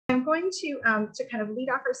I'm going to kind of lead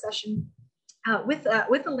off our session with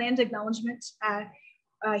the land acknowledgement.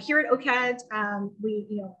 Here at OCAD,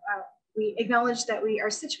 we acknowledge that we are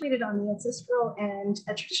situated on the ancestral and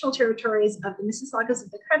traditional territories of the Mississaugas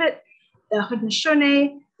of the Credit, the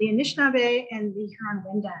Haudenosaunee, the Anishinaabe, and the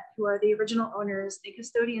Huron-Wendat, who are the original owners, the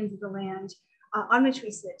custodians of the land on which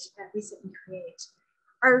we sit and create.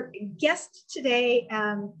 Our guest today,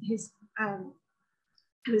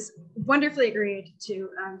 who's wonderfully agreed to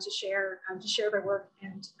share their work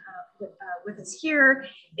and with us here,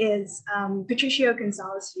 is Patricio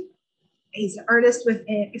González Vivo. He's an artist with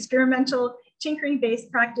an experimental tinkering-based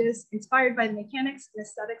practice inspired by the mechanics and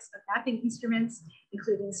aesthetics of mapping instruments,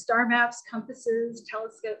 including star maps, compasses,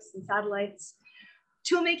 telescopes, and satellites.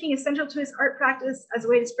 Toolmaking is central to his art practice as a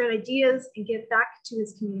way to spread ideas and give back to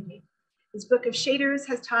his community. His book of shaders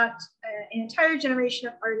has taught an entire generation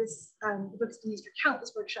of artists. The book's been used for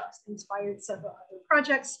countless workshops, inspired several other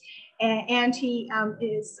projects, and he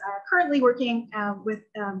is currently working with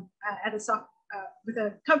a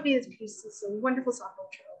company that produces a wonderful software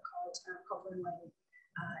tool called Learnway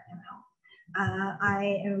ML.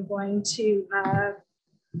 I am going to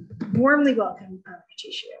warmly welcome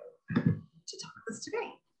Patricio to talk with us today.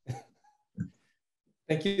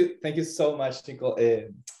 Thank you so much, Nicole.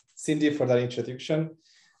 Cindy, for that introduction.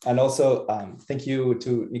 And also thank you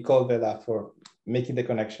to Nicole Vela for making the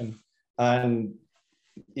connection. And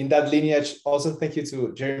in that lineage, also thank you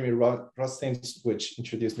to Jeremy Rothstein, which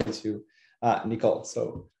introduced me to Nicole.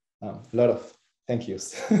 So a lot of thank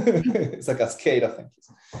yous. It's a cascade of thank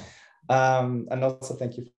yous. And also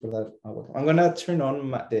thank you for that. I'm gonna turn on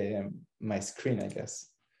my screen, I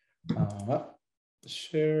guess.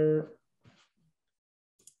 Share.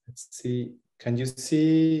 Let's see. Can you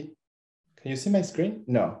see my screen?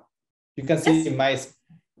 No, you can see my.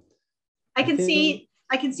 I can see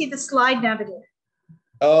the slide navigator.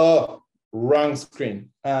 Oh, wrong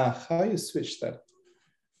screen. How you switch that?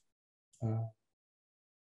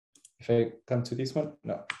 If I come to this one,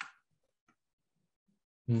 no.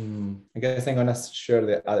 I guess I'm gonna share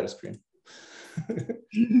the other screen.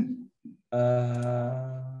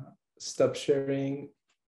 Stop sharing.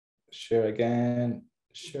 Share again.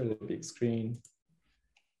 Share the big screen.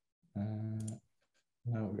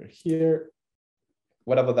 Now we're here.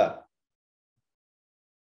 What about that?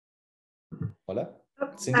 Hola?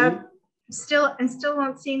 I'm still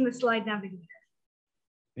not seeing the slide navigator.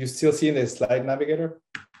 You still see the slide navigator?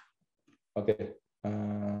 Okay.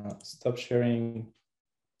 Stop sharing.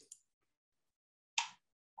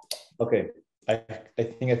 Okay. I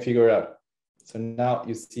think I figured out. So now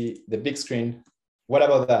you see the big screen. What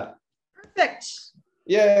about that? Perfect.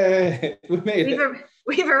 Yay! We made it.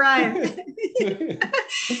 We've arrived.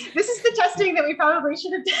 This is the testing that we probably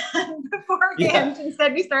should have done beforehand. Yeah.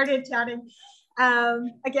 Instead, we started chatting.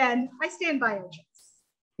 Again, I stand by our choice.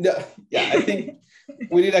 Yeah, I think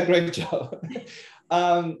we did a great job.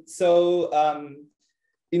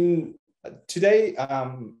 In today,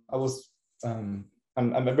 I'm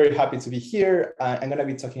very happy to be here. I'm going to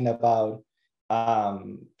be talking about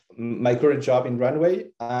my current job in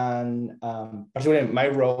Runway, and particularly my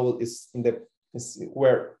role is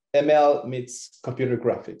where ML meets computer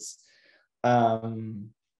graphics.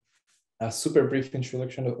 A super brief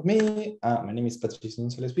introduction of me. My name is Patricio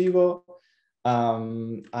González Vivo.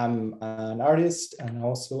 I'm an artist, and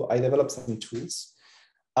also I develop some tools.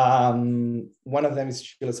 One of them is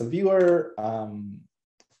Shield Viewer,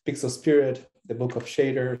 Pixel Spirit, the book of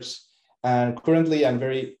shaders, and currently I'm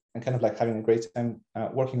kind of like having a great time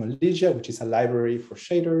working on Lygia, which is a library for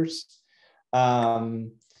shaders.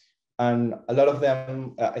 And a lot of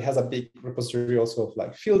them, it has a big repository also of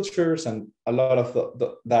like filters, and a lot of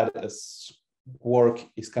that work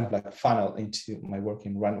is kind of like funneled into my work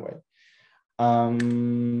in Runway.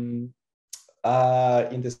 In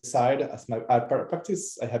the side, as my art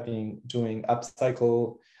practice, I have been doing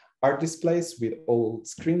upcycle art displays with old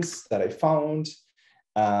screens that I found,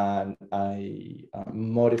 and I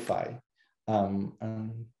modify, and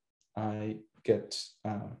I get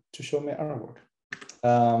to show my artwork.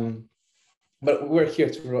 But we're here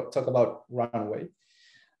to talk about Runway.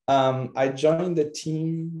 I joined the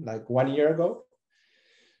team like 1 year ago,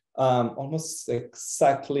 almost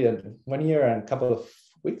exactly 1 year and a couple of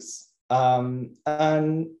weeks. And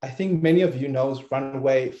I think many of you know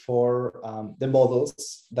Runway for the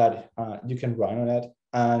models that you can run on it.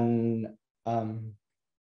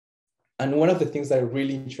 And one of the things that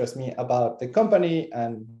really interests me about the company,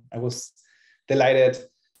 and I was delighted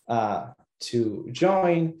to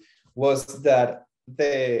join, was that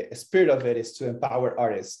the spirit of it is to empower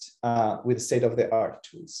artists with state-of-the-art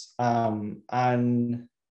tools. And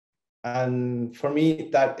and for me,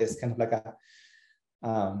 that is kind of like a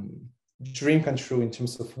dream come true in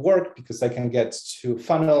terms of work, because I can get to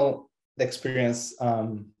funnel the experience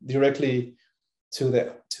directly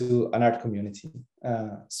to an art community.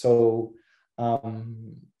 So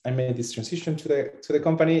I made this transition to the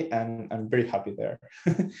company, and I'm very happy there.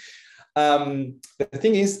 The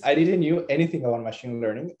thing is, I didn't know anything about machine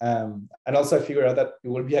learning, and also I figured out that it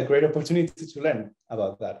would be a great opportunity to learn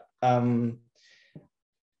about that.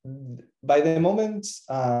 By the moment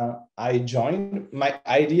I joined, my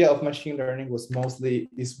idea of machine learning was mostly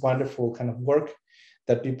this wonderful kind of work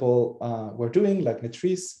that people were doing, like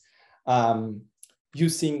Netris,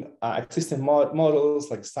 using existing models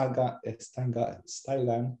like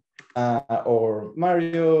Stylegan, or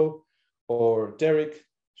Mario, or Derek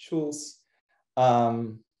Schulz.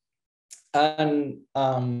 What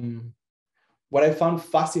I found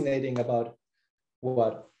fascinating about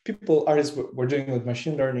what artists were doing with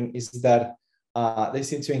machine learning is that they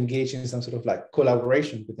seem to engage in some sort of like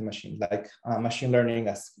collaboration with the machine, like machine learning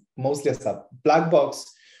as mostly as a black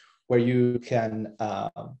box where you can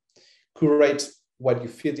curate what you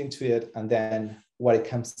feed into it and then what it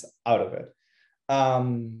comes out of it.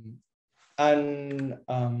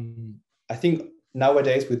 I think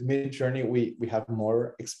nowadays with Midjourney, we have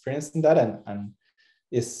more experience in that, and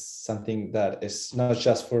is something that is not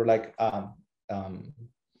just for like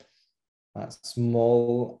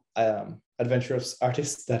small adventurous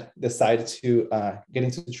artists that decide to get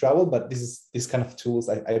into travel, but this kind of tools.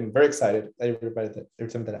 I'm very excited every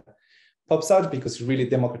time that pops out, because it really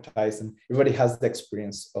democratized and everybody has the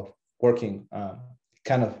experience of working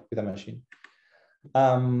kind of with a machine.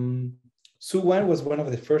 Sue Wen was one of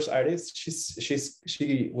the first artists.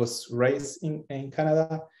 She was raised in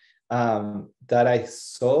Canada, that I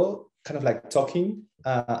saw kind of like talking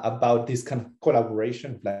about this kind of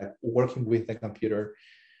collaboration, like working with the computer,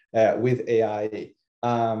 with AI.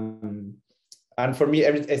 And for me,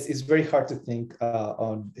 it's very hard to think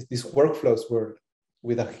on these workflows where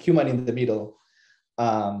with a human in the middle,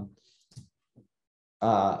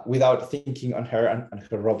 without thinking on her and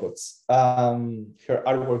her robots. Her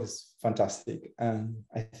artwork is fantastic, and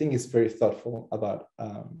I think it's very thoughtful about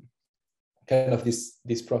kind of this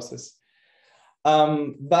process.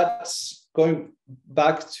 But going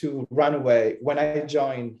back to Runway, when I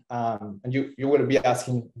joined, and you will be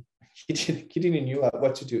asking, he didn't know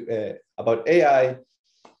what to do about AI.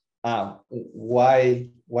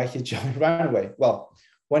 Why he joined Runway? Well,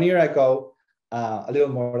 1 year ago, a little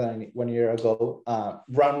more than 1 year ago,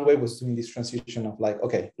 Runway was doing this transition of like,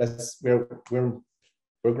 okay, we're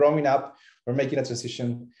growing up, we're making a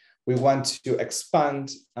transition. We want to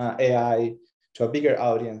expand AI to a bigger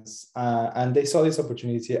audience, and they saw this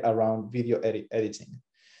opportunity around video editing.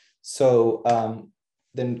 So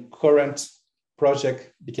the current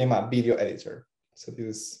project became a video editor. So this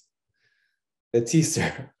is the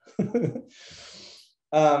teaser.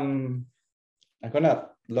 I'm gonna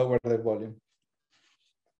lower the volume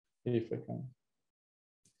if I can.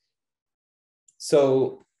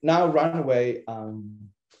 So now Runway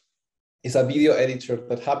is a video editor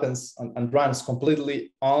that happens and runs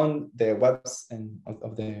completely on the webs and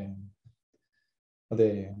of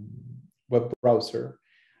the web browser.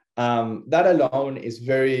 That alone is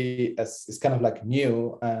is kind of like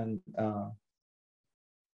new and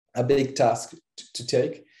a big task to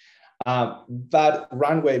take. But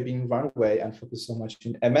Runway being Runway and focus so much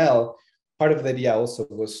in ML, part of the idea also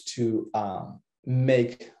was to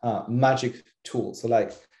make magic tools, so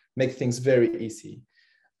like make things very easy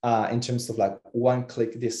in terms of like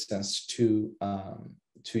one-click distance to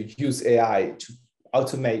use AI to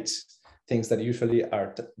automate things that usually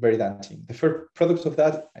are very daunting. The first product of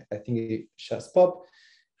that, I think it just popped.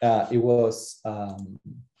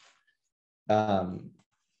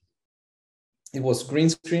 It was green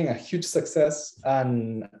screen, a huge success.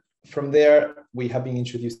 And from there, we have been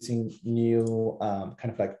introducing new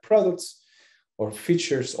kind of like products or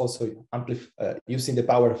features, also using the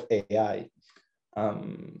power of AI.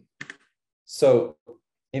 So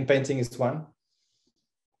in painting is one.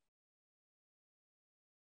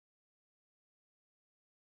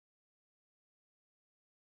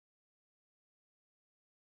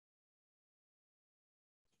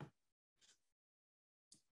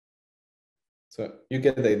 So you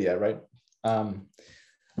get the idea, right?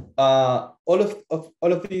 All of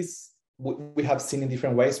these we have seen in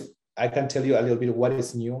different ways. I can tell you a little bit of what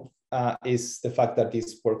is new is the fact that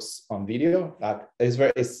this works on video. It's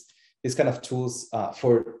these kind of tools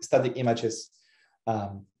for static images.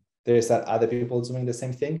 There's other people doing the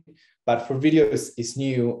same thing, but for video is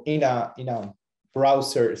new in a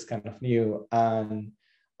browser is kind of new, and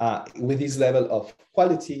with this level of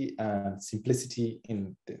quality and simplicity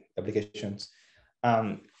in the applications.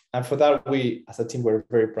 And for that, we as a team were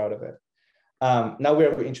very proud of it. Now we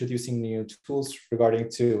are introducing new tools regarding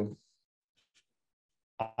to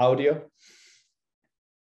audio.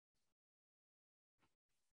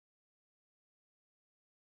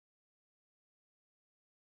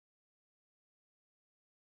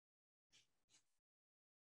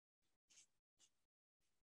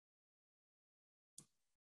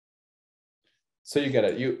 So you get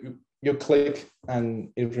it. You click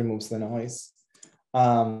and it removes the noise.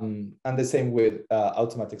 And the same with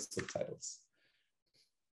automatic subtitles.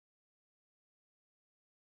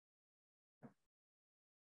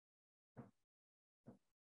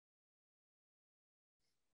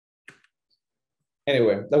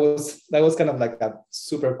 Anyway, that was kind of like a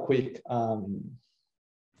super quick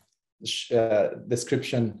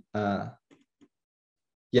description.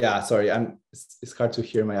 Yeah, sorry, it's hard to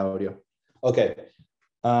hear my audio. Okay.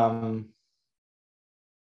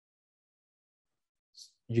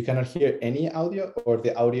 You cannot hear any audio, or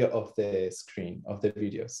the audio of the screen of the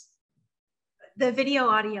videos? The video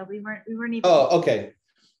audio, we weren't able. Oh, okay.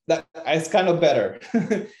 That is kind of better.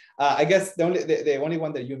 I guess the only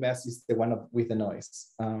one that you mess is the one with the noise,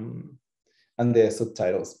 and the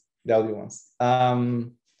subtitles, the audio ones.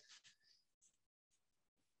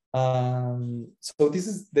 So this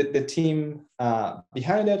is the team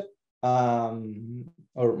behind it,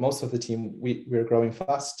 or most of the team. We're growing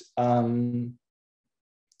fast, sorry,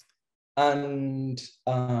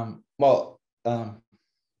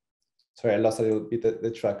 I lost a little bit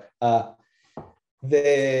the track.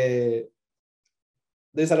 There's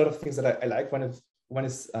a lot of things that I like. One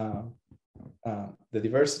is the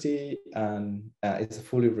diversity, and it's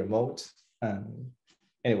fully remote. And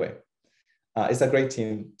anyway, it's a great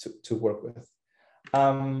team to work with.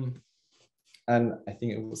 And I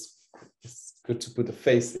think it's good to put a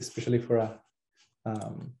face, especially for a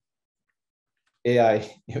AI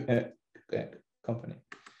company.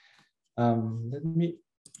 Let me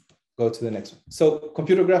go to the next one. So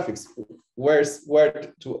computer graphics, where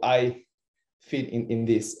do I fit in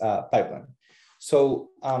this pipeline?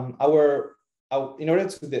 So in order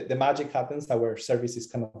to the magic happens, our service is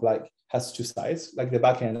kind of like has two sides, like the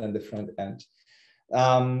back end and the front end.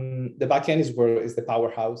 The back end is the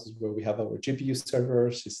powerhouse, is where we have our GPU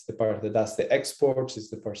servers. It's the part that does the exports. It's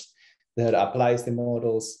the part that applies the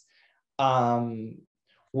models.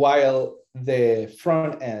 While the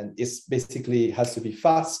front end is basically has to be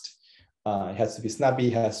fast. It has to be snappy,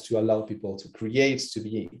 it has to allow people to create,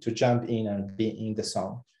 to jump in and be in the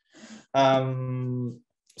zone.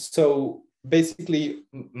 So basically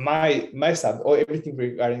my sub, or everything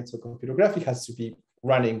regarding to computer graphics, has to be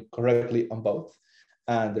running correctly on both,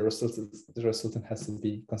 and the resultant has to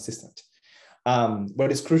be consistent.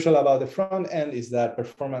 What is crucial about the front end is that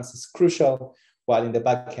performance is crucial, while in the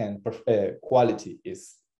back end, quality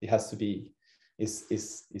is the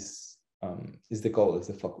goal, is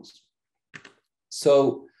the focus.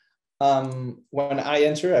 So when I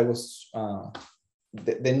entered, I was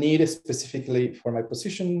the need specifically for my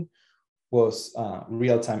position was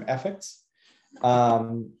real-time effects,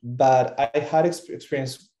 but I had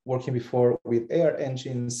experience working before with AR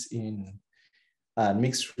engines in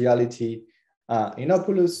mixed reality in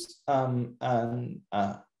Oculus, and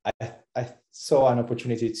I saw an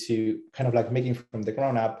opportunity to kind of like making from the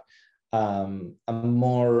ground up a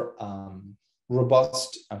more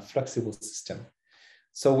robust and flexible system.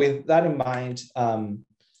 So with that in mind,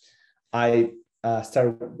 I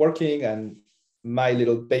started working, and my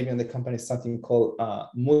little baby in the company is something called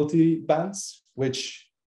multi-bands, which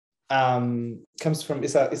comes from,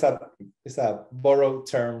 it's a borrowed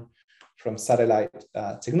term from satellite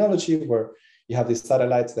technology, where you have these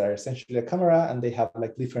satellites that are essentially a camera, and they have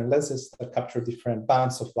like different lenses that capture different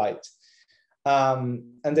bands of light. And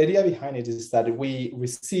the idea behind it is that we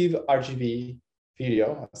receive RGB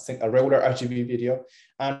video, a regular RGB video,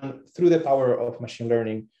 and through the power of machine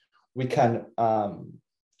learning, we can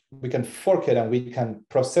fork it and we can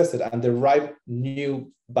process it and derive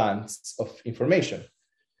new bands of information.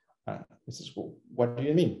 This is cool. What do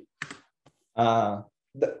you mean?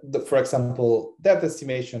 For example, depth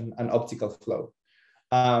estimation and optical flow.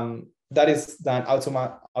 That is done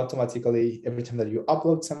automatically every time that you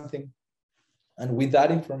upload something. And with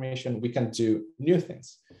that information, we can do new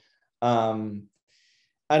things. And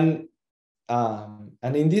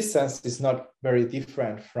in this sense, it's not very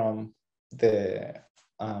different from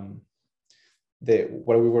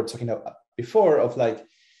what we were talking about before, of like,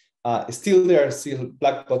 there are still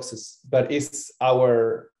black boxes, but it's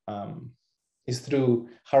our is through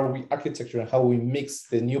how we architecture and how we mix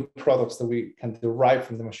the new products that we can derive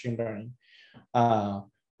from the machine learning,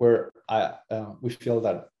 where we feel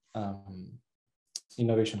that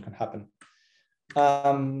innovation can happen.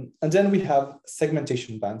 And then we have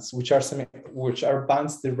segmentation bands, which are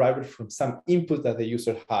bands derived from some input that the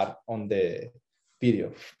user had on the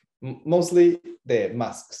video, mostly the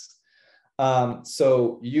masks.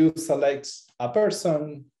 So you select a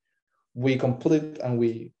person, we complete and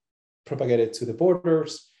we propagate it to the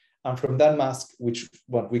borders, and from that mask,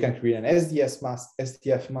 we can create an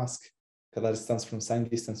SDF mask, that stands from signed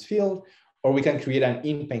distance field, or we can create an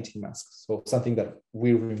in-painting mask, so something that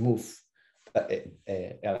we remove that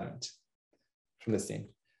element from the scene.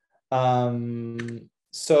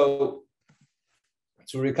 So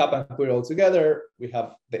to recap and put it all together, we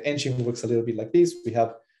have the engine works a little bit like this. We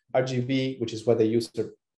have RGB, which is what the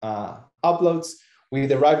user uploads. We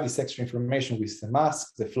derive this extra information with the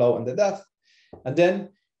mask, the flow, and the depth. And then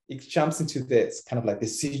it jumps into this kind of like the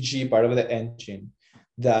CG part of the engine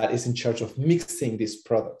that is in charge of mixing these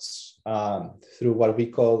products through what we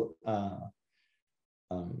call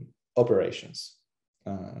operations.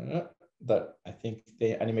 That I think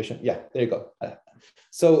the animation, yeah, there you go.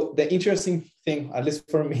 So the interesting thing, at least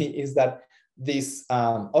for me, is that these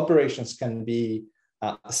operations can be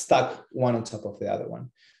stacked one on top of the other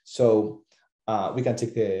one. So we can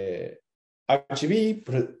take the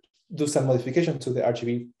RGB, do some modification to the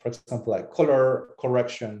RGB, for example, like color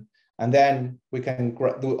correction, and then we can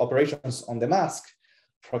do operations on the mask,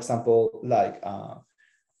 for example, like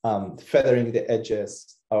feathering the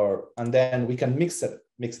edges, and then we can mix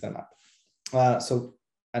them up.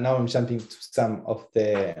 And now I'm jumping to some of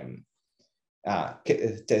the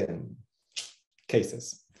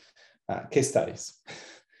case studies.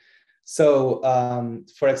 So,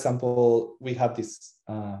 for example, we have this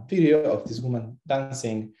video of this woman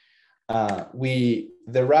dancing. We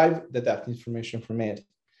derive the depth information from it.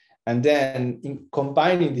 And then in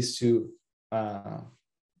combining these two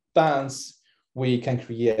bands, we can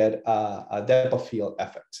create a depth of field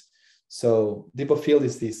effect. So depth of field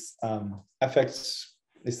is this effect.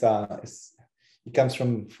 It comes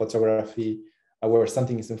from photography, where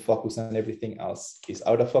something is in focus and everything else is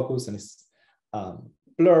out of focus and is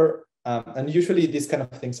blur. And usually these kind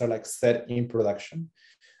of things are like set in production.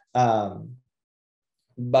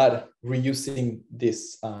 But reusing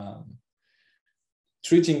this,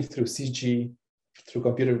 treating through CG, through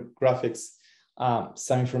computer graphics,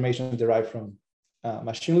 some information derived from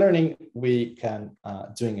machine learning, we can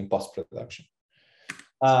doing in post-production.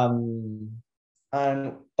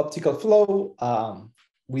 And optical flow,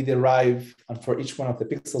 we derive, and for each one of the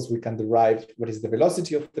pixels, we can derive what is the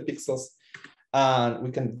velocity of the pixels. And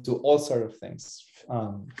we can do all sorts of things.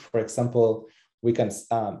 For example, we can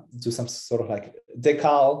do some sort of like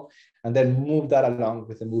decal and then move that along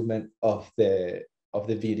with the movement of the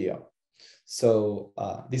video. So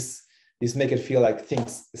this make it feel like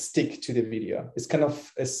things stick to the video. It's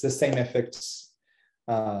the same effects.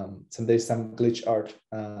 There's some glitch art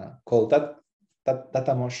called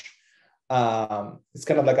data mosh. It's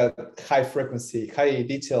kind of like a high frequency, high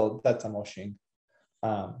detail data moshing.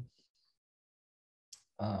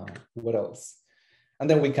 What else? And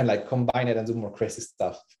then we can like combine it and do more crazy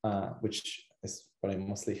stuff, which is what I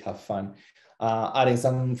mostly have fun. Adding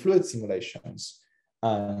some fluid simulations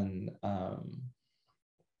and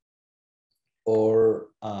or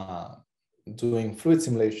doing fluid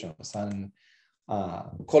simulations and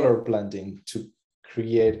color blending to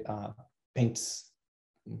create paints,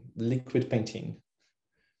 liquid painting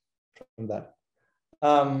from that.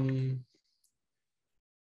 And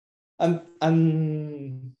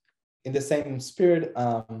in the same spirit,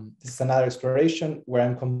 this is another exploration where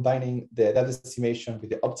I'm combining the data estimation with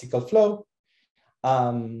the optical flow.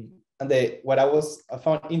 And what I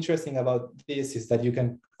found interesting about this is that you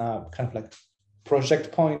can kind of like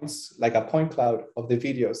project points, like a point cloud of the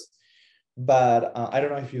videos. But I don't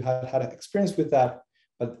know if you had an experience with that,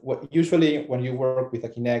 but usually when you work with a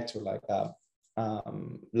Kinect or like a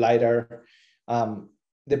LiDAR,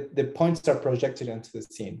 the points are projected into the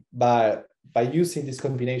scene. But by using this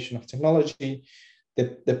combination of technology,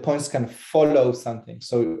 the points can follow something.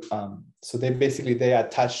 So they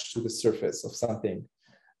attach to the surface of something.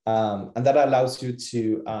 And that allows you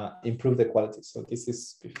to improve the quality. So this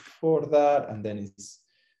is before that, and then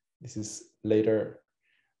this is later.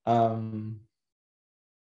 And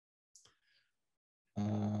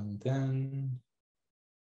then,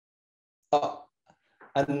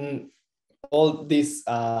 and all this,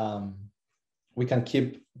 we can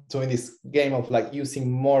keep doing this game of like using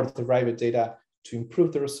more derived data to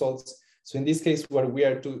improve the results. So in this case, what we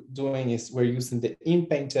are doing is we're using the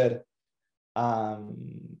in-painted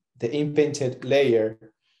the inpainted layer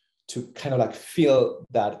to kind of like fill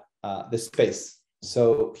that the space.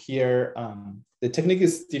 So here, the technique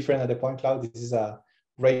is different at the point cloud. This is a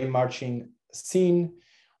ray marching scene.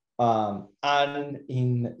 And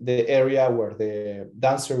in the area where the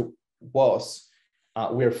dancer was,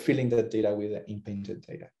 we're filling the data with the inpainted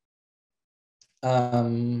data.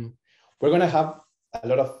 We're gonna have a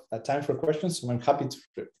lot of time for questions, so I'm happy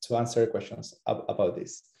to answer questions about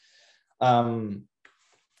this.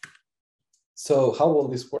 So how all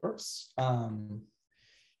this works,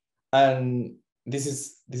 and this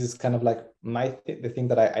is kind of like the thing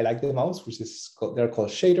that I like the most, which is they're called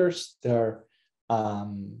shaders. They're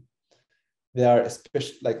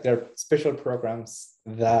special programs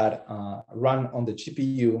that run on the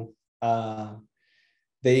GPU.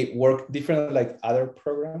 They work different like other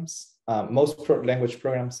programs. Most language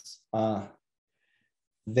programs,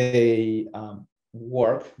 they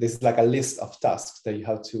work. This is like a list of tasks that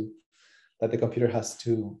that the computer has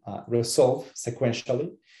to resolve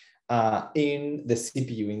sequentially in the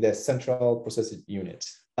CPU, in the central processing unit.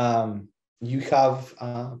 You have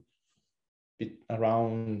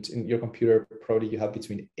around, in your computer, probably you have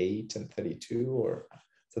between 8 and 32 or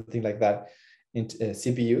something like that in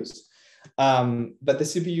CPUs. But the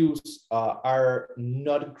CPUs are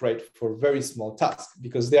not great for very small tasks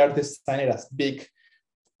because they are designed as big,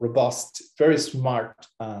 robust, very smart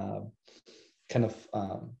kind of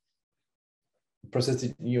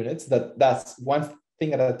processing units that's one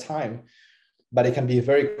thing at a time, but it can be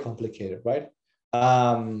very complicated, right?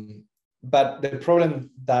 But the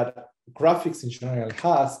problem that graphics in general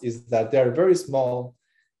has is that they're very small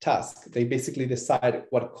tasks. They basically decide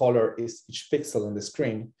what color is each pixel on the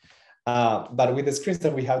screen. But with the screens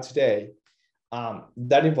that we have today,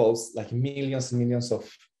 that involves like millions and millions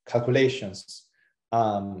of calculations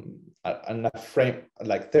and a frame,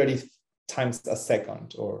 like 30 times a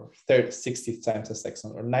second or 60 times a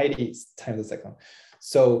second or 90 times a second.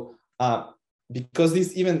 So because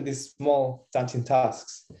even these small daunting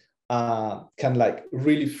tasks can like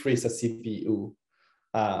really freeze a CPU.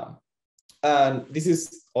 And this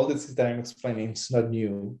is all this that I'm explaining, it's not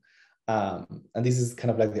new. And this is kind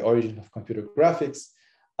of like the origin of computer graphics.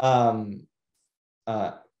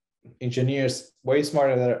 Engineers way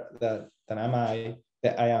smarter than I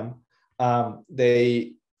am,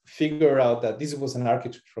 they figure out that this was an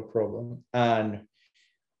architectural problem. And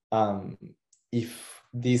if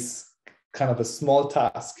this kind of a small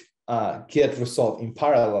task get resolved in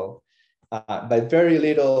parallel by very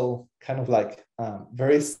little kind of like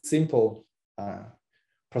very simple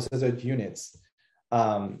processor units,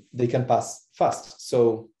 they can pass fast.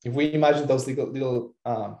 So if we imagine those little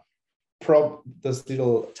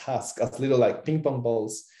tasks as little like ping pong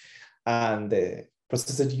balls, and the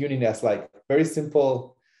processor unit as like very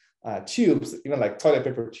simple tubes, even like toilet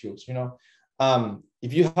paper tubes, you know.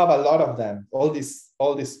 If you have a lot of them, all these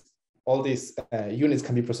units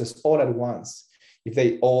can be processed all at once if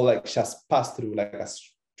they all like just pass through like a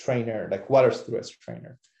strainer, like water through a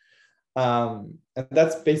strainer. And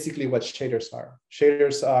that's basically what shaders are.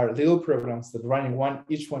 Shaders are little programs that run in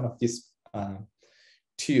each one of these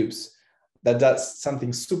tubes that does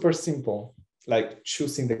something super simple, like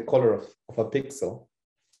choosing the color of a pixel.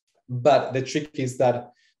 But the trick is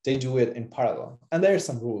that they do it in parallel. And there are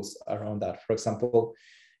some rules around that. For example,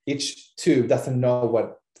 each tube doesn't know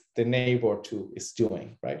what the neighbor tube is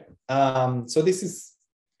doing, right? So this is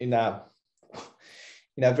in a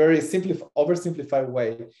very oversimplified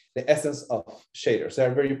way, the essence of shaders. They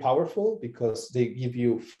are very powerful because they give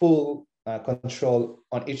you full control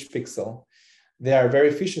on each pixel. They are very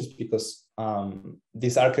efficient because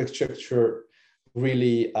this architecture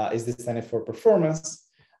really is designed for performance.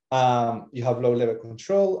 You have low level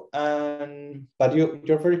control, but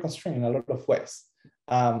you're very constrained in a lot of ways.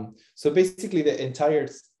 So basically the entire,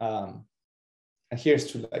 and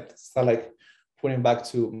here's to start like putting back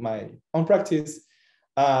to my own practice,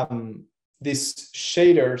 these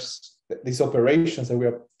shaders, these operations that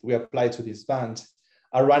we apply to this band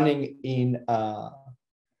are running in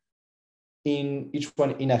each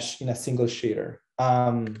one in a single shader.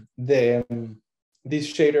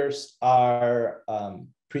 These shaders are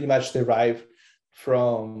pretty much derived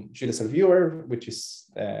from GLSR Viewer, which is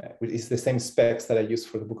the same specs that I use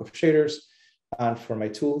for the book of shaders and for my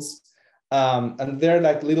tools. And they're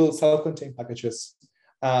like little self-contained packages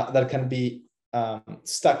that can be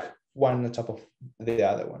stuck one on top of the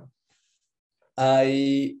other one.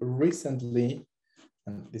 I recently,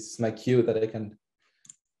 and this is my cue that I can,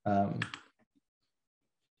 I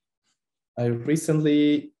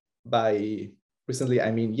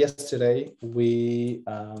mean yesterday, we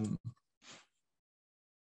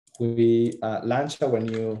we launched our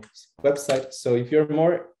new website. So if you're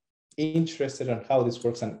more interested in how this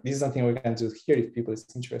works, and this is something we can do here if people is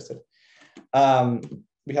interested,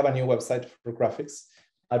 we have a new website for graphics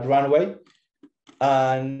at Runway.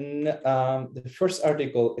 And the first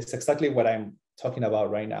article is exactly what I'm talking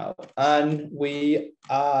about right now. And we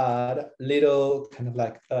add little kind of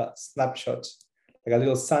like a snapshot, like a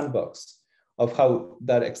little sandbox of how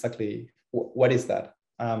that exactly, what is that,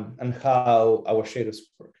 and how our shaders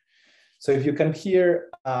work. So if you can hear,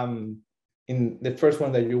 in the first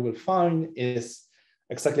one that you will find is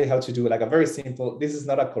exactly how to do like a very simple, this is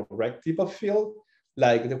not a correct type of field,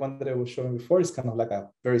 like the one that I was showing before is kind of like a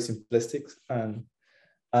very simplistic and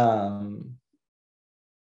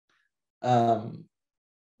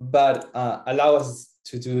but allow us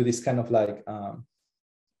to do this kind of like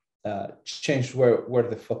change where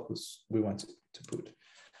the focus we want to put.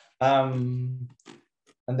 And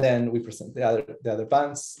then we present the other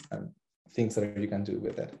bands and things that you can do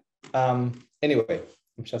with it. Anyway,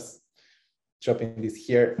 I'm just dropping this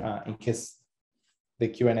here in case the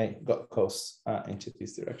Q&A goes into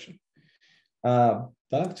this direction.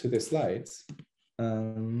 Back to the slides.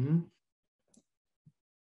 And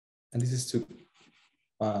this is to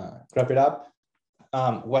wrap it up.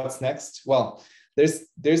 What's next? Well,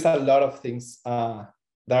 there's a lot of things that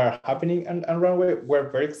are happening on Runway. We're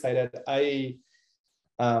very excited.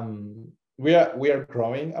 We are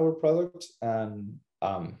growing our product, and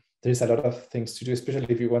there's a lot of things to do, especially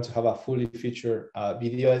if you want to have a fully featured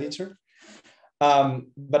video editor.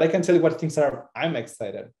 But I can tell you what things are. I'm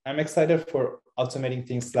excited. I'm excited for automating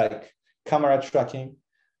things like camera tracking.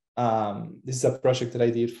 This is a project that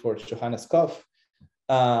I did for Johannes Kopf,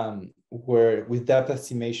 where with depth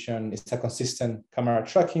estimation, it's a consistent camera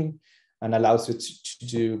tracking and allows you to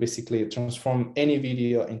do basically transform any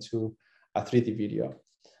video into a 3D video.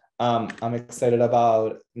 I'm excited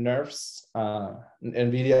about nerves.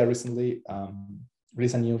 NVIDIA recently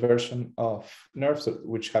released a new version of nerves,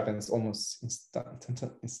 which happens almost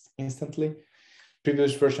instantly.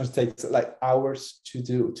 Previous versions take like hours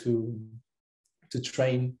to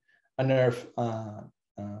train a nerve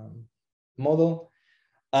model.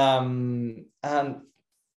 And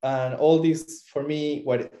all this, for me,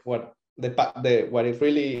 what it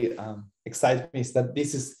really excites me is that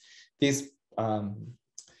this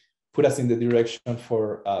put us in the direction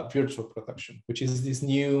for virtual production, which is this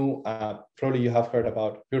new, probably you have heard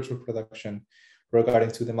about virtual production regarding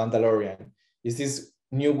to The Mandalorian. Is this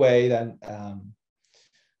new way that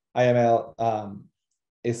IML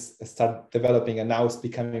is start developing, and now it's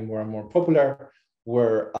becoming more and more popular,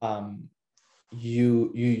 where you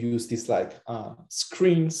use these like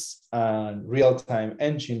screens and real-time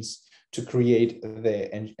engines to create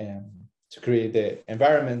the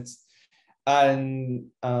environments. And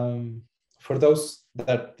for those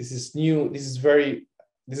that this is new, this is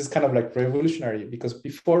kind of like revolutionary, because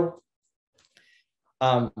before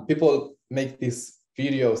people make these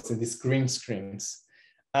videos in these green screens.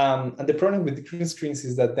 And the problem with the green screens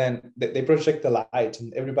is that then they project the light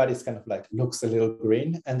and everybody's kind of like looks a little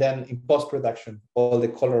green. And then in post-production, all the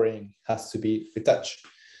coloring has to be retouched.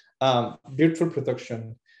 Virtual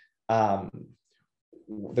production, the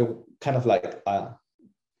kind of like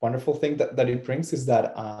wonderful thing that it brings is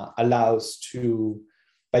that allows to,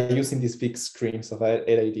 by using these big screens of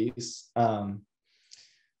LEDs,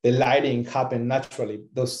 the lighting happen naturally.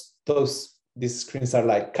 These screens are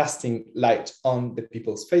like casting light on the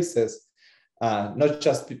people's faces, not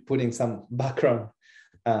just putting some background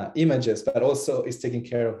images, but also is taking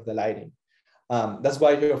care of the lighting. That's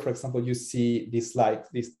why here, for example, you see this light,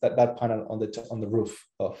 that panel on the roof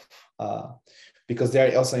of, because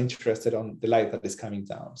they're also interested on the light that is coming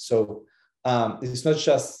down. So it's not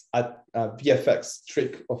just a VFX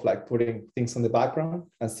trick of like putting things on the background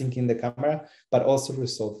and syncing the camera, but also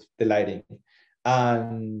resolve the lighting.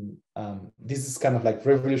 And this is kind of like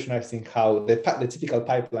revolutionizing how the typical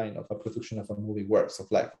pipeline of a production of a movie works, of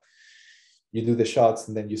like, you do the shots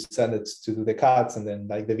and then you send it to do the cuts, and then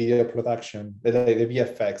like the video production, the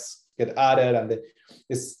VFX get added, and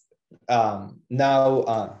it's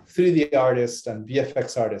now 3D artists and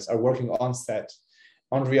VFX artists are working on set,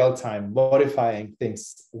 on real time, modifying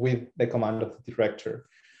things with the command of the director.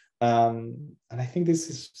 And I think this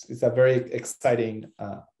is a very exciting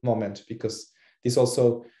moment, because this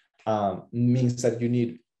also means that you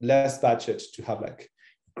need less budget to have like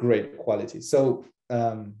great quality. So,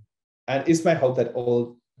 and it's my hope that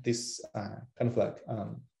all this kind of like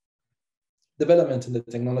development in the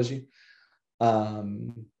technology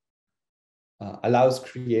allows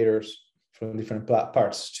creators from different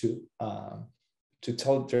parts to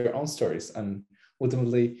tell their own stories, and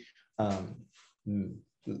ultimately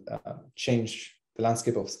change the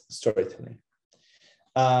landscape of storytelling.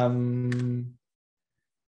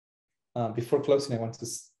 Before closing, I want to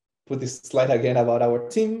put this slide again about our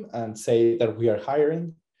team and say that we are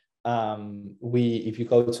hiring. If you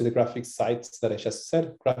go to the graphics sites that I just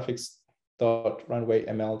said,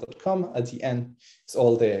 graphics.runwayml.com, at the end,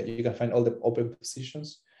 you can find all the open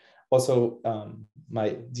positions. Also, my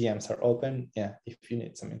DMs are open, if you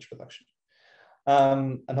need some introduction.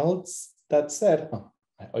 And all that said,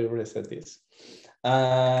 I already said this.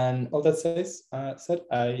 And all that said,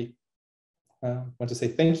 I want to say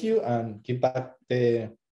thank you and give back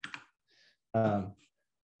the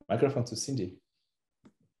microphone to Cindy.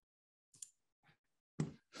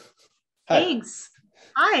 Hi. Thanks.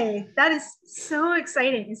 Hi, that is so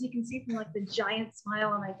exciting, as you can see from like the giant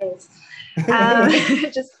smile on my face.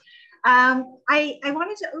 I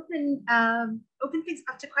wanted to open things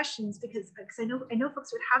up to questions because I know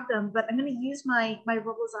folks would have them, but I'm going to use my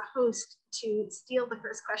role as a host to steal the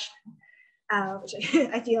first question, which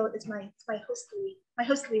I feel is my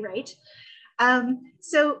hostly right. A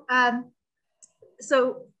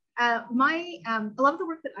lot of the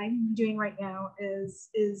work that I'm doing right now is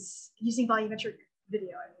using volumetric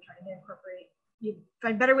video. I'm trying to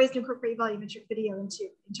find better ways to incorporate volumetric video into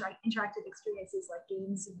interactive experiences like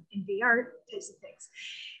games and VR types of things.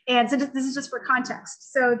 And so this is just for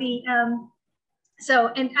context. So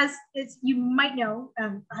as you might know,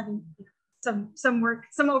 having some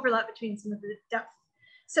overlap between some of the depth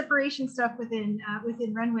separation stuff within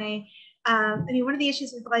Runway. I mean, one of the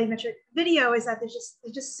issues with volumetric video is that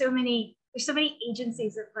there's so many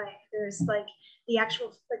agencies at play. There's like the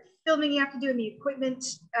actual filming you have to do, and the equipment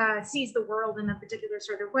sees the world in a particular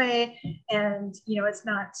sort of way. And it's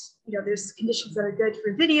not, there's conditions that are good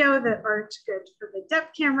for video that aren't good for the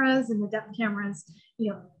depth cameras, and the depth cameras,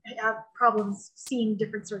 have problems seeing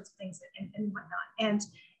different sorts of things and whatnot. And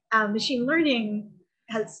machine learning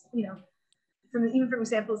has, even from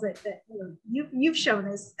examples that you've shown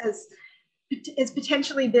has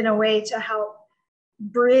potentially been a way to help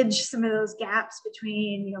bridge some of those gaps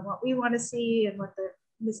between what we want to see and what the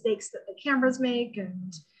mistakes that the cameras make,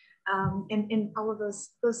 and all of those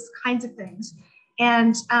kinds of things.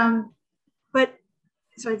 And but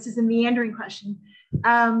so it's just a meandering question.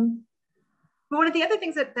 But one of the other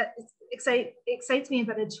things that excites me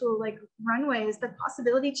about a tool like Runway is the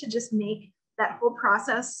possibility to just make that whole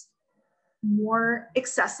process more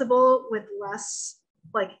accessible with less,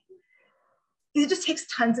 it just takes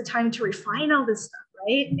tons of time to refine all this stuff,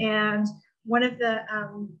 right? And one of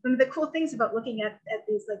the cool things about looking at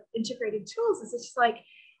these integrated tools is it's just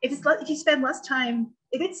if you spend less time,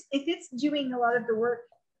 if it's doing a lot of the work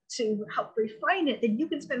to help refine it, then you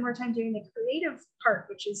can spend more time doing the creative part,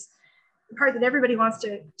 which is the part that everybody wants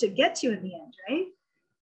to get to in the end, right?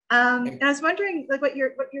 And I was wondering what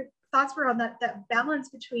your thoughts were on that balance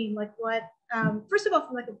between first of all,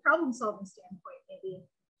 from a problem solving standpoint, maybe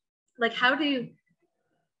how do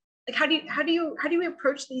you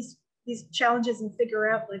approach these challenges and figure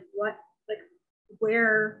out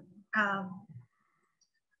where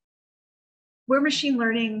machine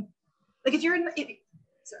learning, if you're in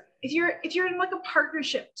a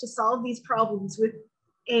partnership to solve these problems with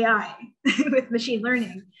AI with machine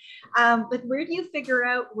learning, where do you figure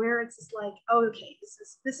out where it's just oh, okay,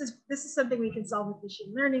 this is something we can solve with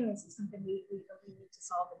machine learning, this is something we need to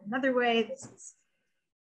solve in another way, this is.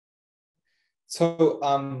 So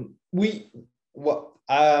we're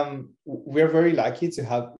very lucky to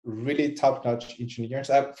have really top-notch engineers.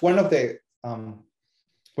 One of the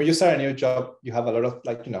when you start a new job, you have a lot of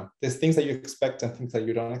there's things that you expect and things that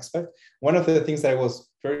you don't expect. One of the things that I was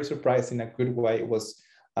very surprised in a good way was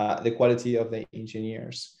the quality of the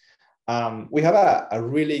engineers. We have a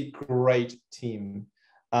really great team.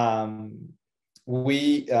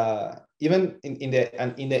 We even in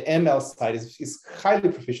the ML side is highly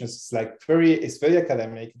proficient. It's very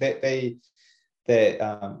academic.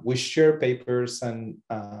 We share papers, and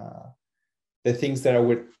the things that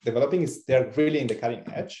we're developing they're really in the cutting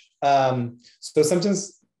edge. So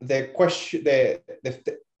sometimes there's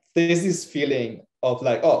this feeling of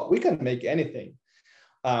oh, we can make anything,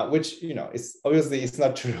 which is obviously it's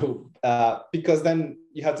not true, because then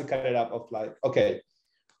you have to cut it up of okay,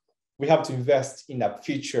 we have to invest in a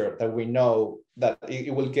feature that we know that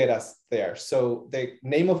it will get us there. So the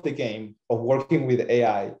name of the game of working with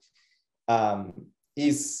AI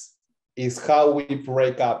is how we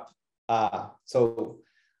break up. So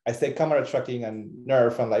I say camera tracking and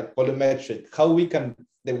nerve and volumetric, how we can,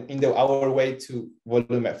 our way to full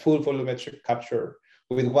volumetric capture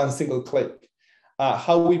with one single click,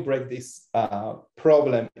 how we break this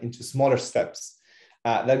problem into smaller steps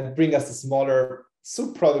that bring us a smaller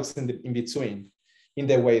subproducts in between in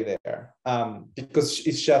the way there, because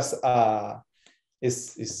it's just I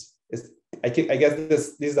guess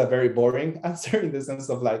this is a very boring answer in the sense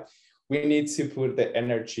of like, we need to put the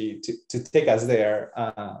energy to take us there.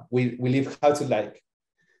 We live how to like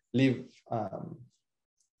live.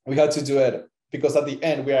 We have to do it because at the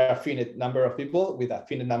end we are a finite number of people with a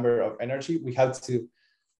finite number of energy. We have to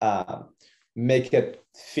make it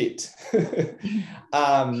fit.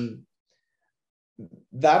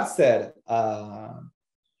 That said,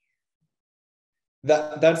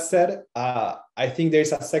 I think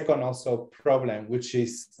there's a second also problem, which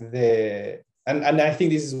is and I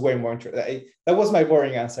think this is way more interesting. That was my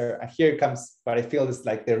boring answer, and here it comes. But I feel it's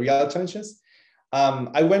like the real challenges.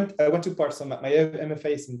 I went to Parsons. My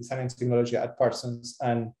MFA is in design and technology at Parsons,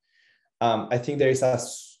 and I think there is a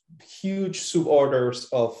huge suborders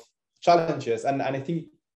of challenges, and I think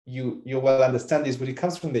you will understand this, but it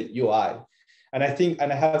comes from the UI, and I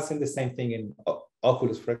have seen the same thing in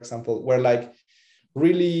Oculus, for example, where like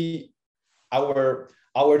really our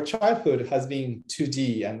childhood has been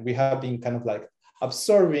 2D, and we have been kind of like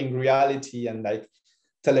absorbing reality and like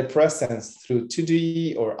telepresence through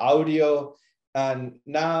 2D or audio. And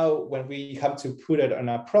now when we have to put it on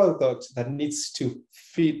a product that needs to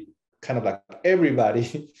fit kind of like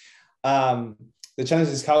everybody, the challenge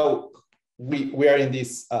is how we are in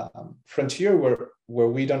this frontier where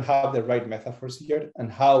we don't have the right metaphors yet,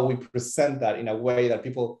 and how we present that in a way that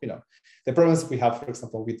people, the problems we have, for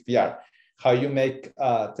example, with VR, how you make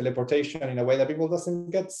teleportation in a way that people doesn't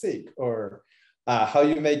get sick, or how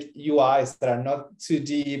you make UIs that are not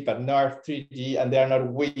 2D, but not 3D, and they are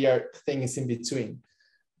not weird things in between.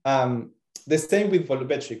 The same with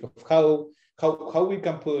volumetric, of how we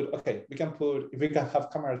can put, if we can have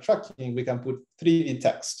camera tracking, we can put 3D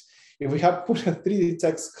text. If we have put a 3D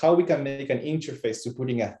text, how we can make an interface to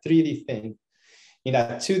putting a 3D thing in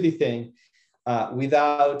a 2D thing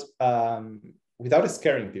without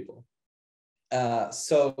scaring people.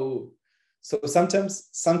 So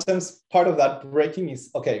sometimes part of that breaking is,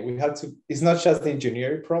 we have to, it's not just the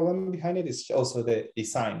engineering problem behind it, it's also the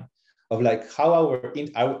design of like how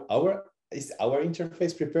is our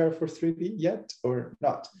interface prepared for 3D yet or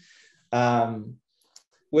not?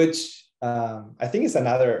 Which I think is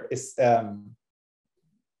another,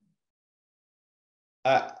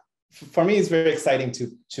 for me, it's very exciting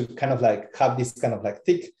to kind of like have this kind of like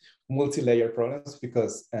thick multi-layer problems,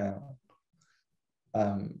 because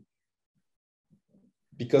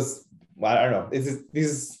well, I don't know, this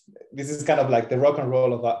is kind of like the rock and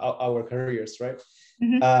roll of our careers, right?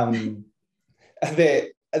 Mm-hmm.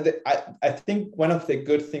 I think one of the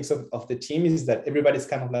good things of the team is that everybody's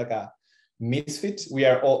kind of like a misfit. We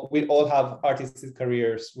all have artistic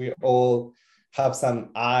careers. We all have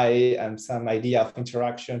some eye and some idea of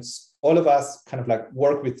interactions. All of us kind of like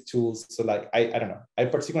work with tools. So like, I don't know, I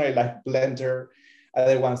particularly like Blender.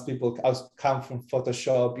 Other ones, people come from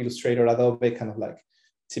Photoshop, Illustrator, Adobe, kind of like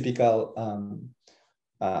typical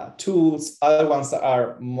tools. Other ones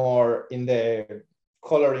are more in the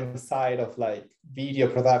coloring side of like video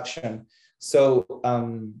production. So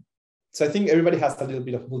I think everybody has a little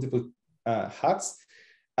bit of multiple hats,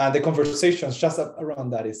 and the conversations just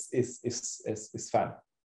around that is fun.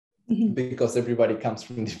 Mm-hmm. Because everybody comes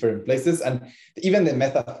from different places, and even the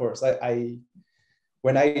metaphors.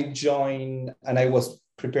 When I joined and I was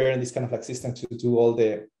preparing this kind of like system to do all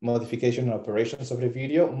the modification and operations of the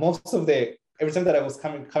video, every time that I was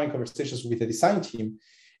having conversations with the design team,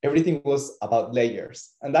 everything was about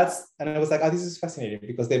layers. And I was like, this is fascinating,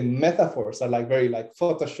 because the metaphors are like very like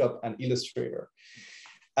Photoshop and Illustrator.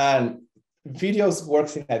 And videos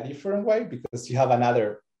works in a different way, because you have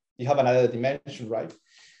another dimension, right?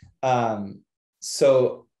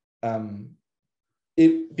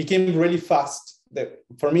 It became really fast.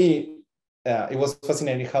 For me, it was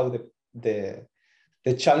fascinating how the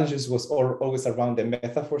challenges was always around the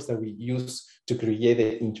metaphors that we use to create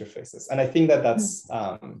the interfaces. And I think that's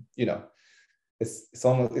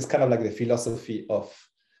it's kind of like the philosophy of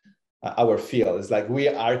our field. It's like we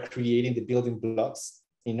are creating the building blocks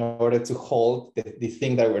in order to hold the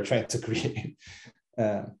thing that we're trying to create.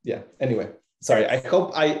 Anyway, sorry, I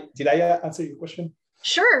hope did I answer your question?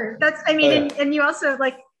 Sure, and you also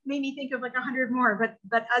like made me think of like 100 more,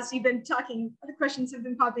 but as you've been talking, other questions have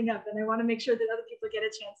been popping up, and I want to make sure that other people get a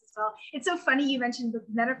chance as well. It's so funny you mentioned the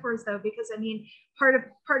metaphors though, because I mean, part of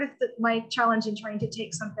my challenge in trying to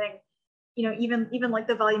take something, even like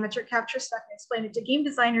the volumetric capture stuff and explain it to game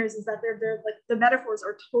designers is that they're like, the metaphors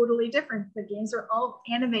are totally different. The games are all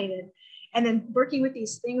animated, and then working with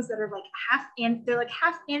these things that are like half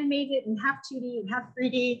animated and half 2D and half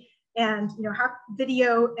 3D. and have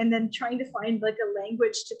video, and then trying to find like a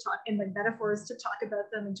language to talk and like metaphors to talk about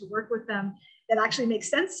them and to work with them that actually makes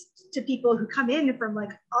sense to people who come in from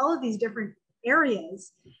like all of these different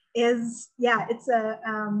areas is it's a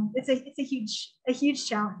huge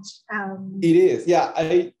challenge. It is, yeah.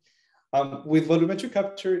 I with volumetric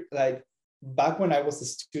capture, like back when I was a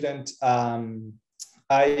student,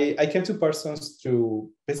 I came to Parsons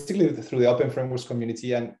through the Open Frameworks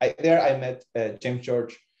community, and there I met James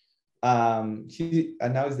George. He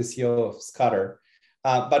now is the CEO of Scatter,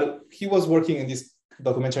 but he was working in this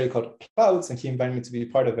documentary called Clouds, and he invited me to be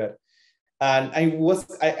part of it. And it was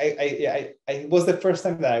the first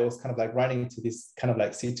time that I was kind of like running into this kind of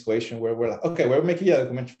like situation where we're like, okay, we're making a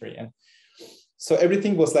documentary, and so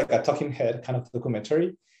everything was like a talking head kind of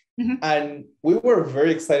documentary. Mm-hmm. And we were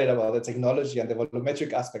very excited about the technology and the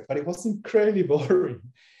volumetric aspect, but it was incredibly boring.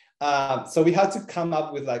 So we had to come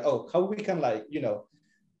up with like, how we can like,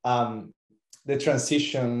 the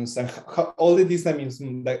transitions and how, all of these dynamics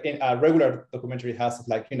like in a regular documentary has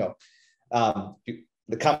like, the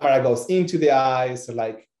camera goes into the eyes or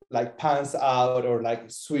like pans out or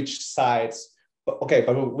like switch sides. Okay,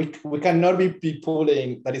 but we cannot be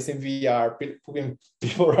pulling that is in VR, pulling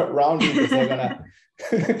people around because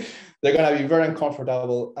they're gonna be very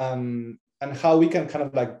uncomfortable. And how we can kind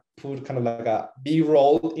of like put kind of like a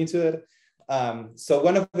B-roll into it. So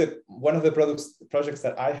one of the projects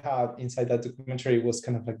that I have inside that documentary was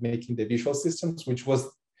kind of like making the visual systems, which was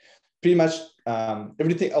pretty much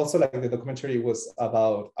everything. Also, like the documentary was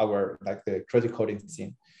about our like the credit coding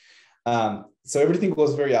scene. So everything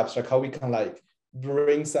was very abstract. How we can like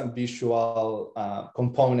bring some visual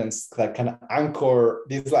components that can anchor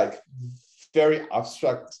these like very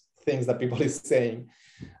abstract things that people is saying.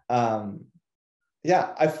 I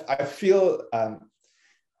feel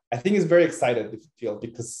I think it's very excited to feel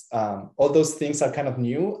because all those things are kind of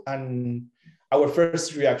new, and our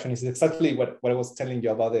first reaction is exactly what I was telling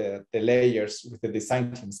you about the layers with the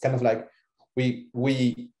design teams. Kind of like we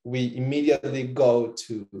immediately go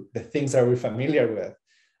to the things that we're familiar with.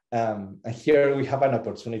 And here we have an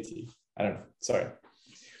opportunity. I don't know, sorry.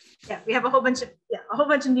 Yeah, we have a whole bunch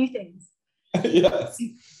of new things. Yes.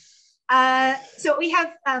 So we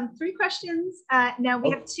have 3 questions. Now we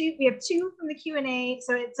have two from the Q&A.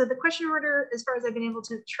 So the question order, as far as I've been able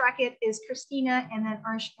to track it, is Christina, and then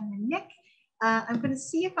Arsh, and then Nick. I'm going to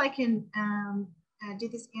see if I can do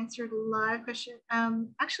this answer live question.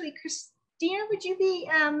 Actually, Christina, would you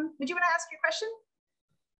want to ask your question?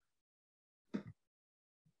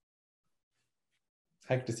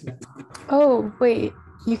 Hi, Christina. Oh, wait,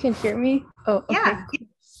 you can hear me? Oh, okay.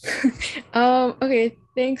 Yeah. Okay,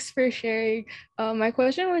 thanks for sharing. My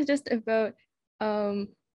question was just about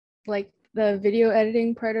like the video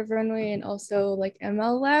editing part of Runway and also like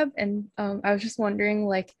ML Lab. And I was just wondering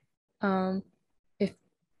like if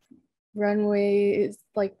Runway is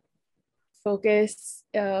like focus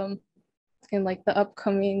in like the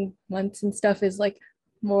upcoming months and stuff is like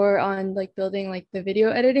more on like building like the video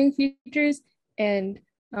editing features, and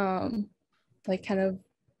like kind of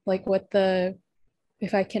like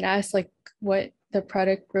if I can ask like what the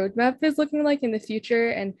product roadmap is looking like in the future,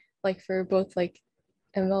 and like for both like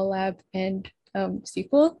ML Lab and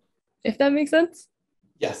SQL, if that makes sense.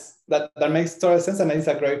 Yes, that makes total sense, and it's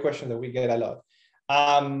a great question that we get a lot.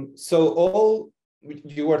 So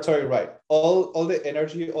you were totally right. All the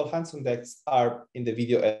energy, all hands on decks are in the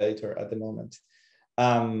video editor at the moment.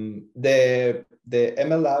 The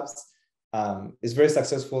ML Labs is very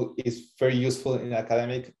successful, is very useful in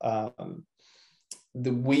academic. At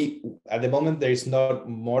the moment there is not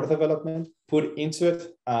more development put into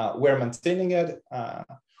it. We're maintaining it.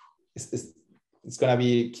 It's going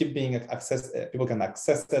to keep being accessed. People can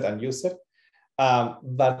access it and use it.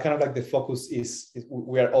 But kind of like the focus is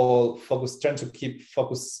we are all trying to keep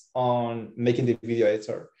focus on making the video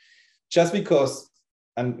editor, just because,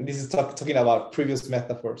 and this is talking about previous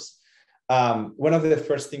metaphors. One of the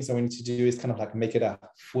first things that we need to do is kind of like make it a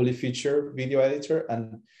fully featured video editor,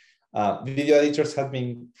 and video editors have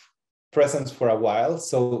been present for a while.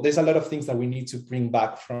 So there's a lot of things that we need to bring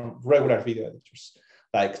back from regular video editors,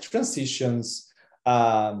 like transitions,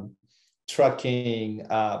 tracking,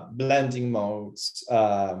 blending modes,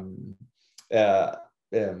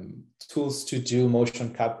 tools to do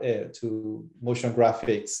motion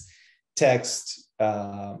graphics, text,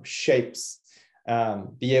 shapes,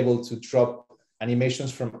 be able to drop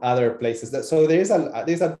animations from other places. So there's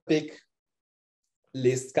a big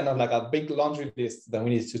list, kind of like a big laundry list that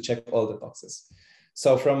we need to check all the boxes.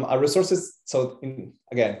 So from our resources,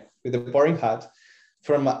 again, with the boring hat,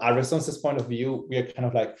 from a resources point of view, we are kind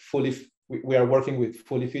of like we are working with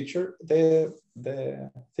fully feature the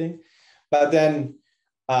thing. But then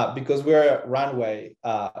because we're a Runway,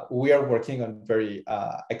 we are working on very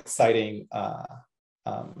exciting kind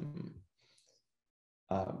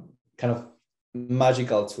of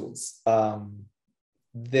magical tools.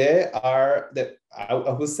 They are that I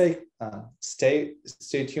would say stay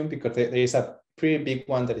tuned, because there is a pretty big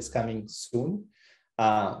one that is coming soon,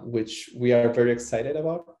 which we are very excited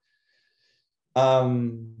about.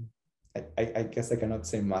 I guess I cannot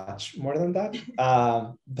say much more than that.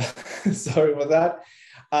 Sorry about that.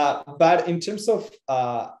 But in terms of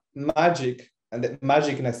magic and the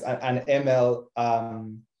magicness and ML,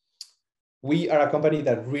 we are a company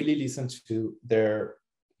that really listens to their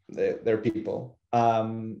people,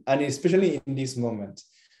 and especially in this moment.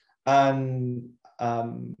 And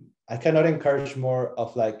I cannot encourage more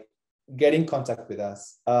of like get in contact with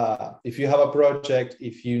us. If you have a project,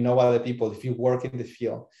 if you know other people, if you work in the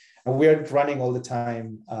field, and we're running all the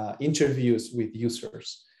time interviews with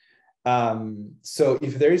users. So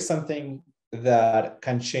if there is something that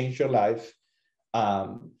can change your life,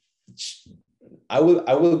 I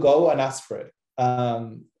will go and ask for it.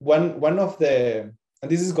 One of the,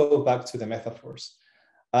 and this is go back to the metaphors.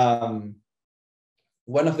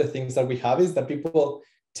 One of the things that we have is that people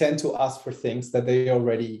tend to ask for things that they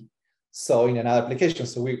already saw in another application.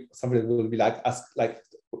 So somebody will be like,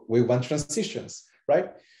 we want transitions,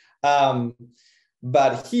 right?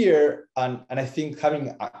 But here, and I think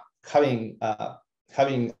having an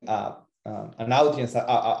audience,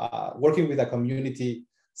 working with a community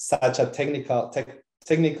such a technical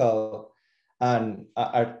and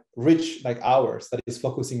rich like ours, that is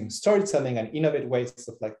focusing on storytelling and innovative ways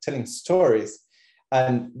of like telling stories,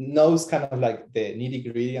 and knows kind of like the nitty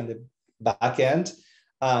gritty and the back end.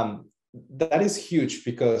 That is huge,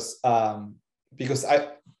 because I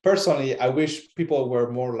personally, I wish people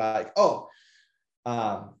were more like,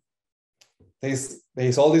 there's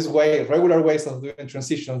all these regular ways of doing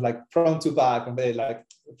transitions, like front to back, and they like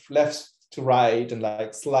left to right, and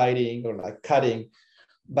like sliding or like cutting.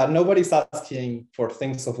 But nobody's asking for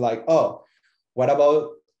things of like, what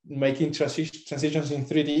about making transitions in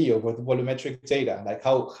 3D or with volumetric data? Like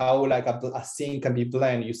how like a scene can be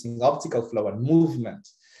blended using optical flow and movement.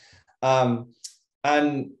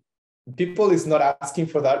 And people is not asking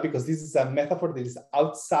for that, because this is a metaphor that is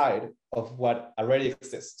outside of what already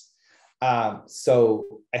exists.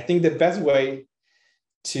 So I think the best way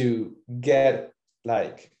to get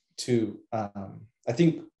like to, I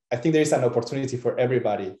think there is an opportunity for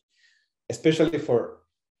everybody, especially for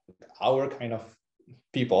our kind of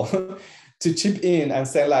people, to chip in and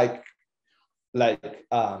say like I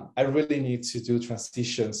really need to do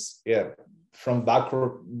transitions, from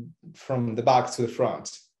the back to the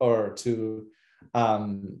front, or to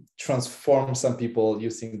transform some people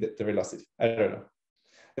using the velocity. I don't know.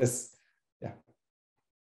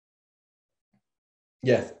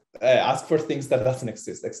 Yes. Ask for things that doesn't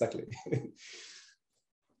exist. Exactly.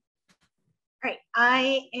 Right.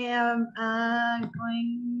 I am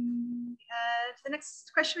going to the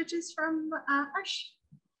next question, which is from Harsh.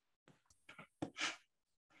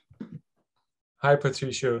 Hi,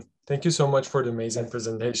 Patricio. Thank you so much for the amazing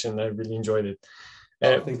presentation. I really enjoyed it.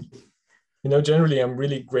 Thank you. Generally, I'm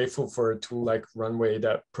really grateful for a tool like Runway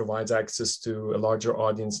that provides access to a larger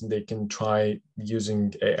audience, and they can try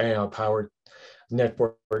using AI-powered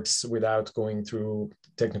networks without going through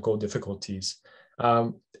technical difficulties.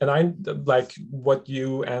 And I like what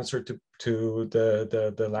you answered to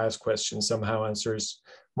the last question somehow answers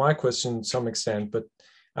my question to some extent. But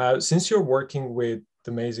since you're working with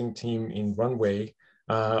the amazing team in Runway,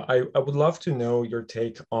 I would love to know your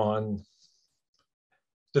take on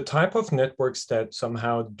the type of networks that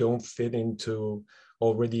somehow don't fit into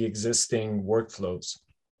already existing workflows.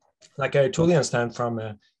 Like, I totally understand from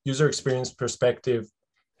a user experience perspective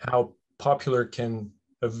how popular can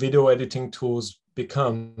video editing tools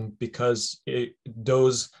become, because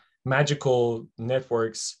those magical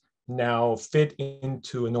networks now fit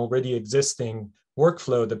into an already existing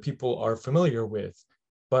workflow that people are familiar with.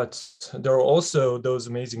 But there are also those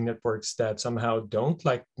amazing networks that somehow don't,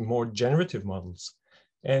 like more generative models.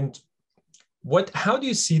 And how do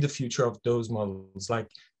you see the future of those models? Like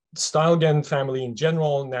StyleGAN family in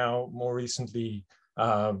general, now more recently,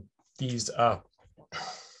 these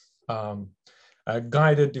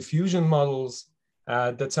guided diffusion models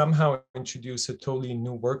that somehow introduce a totally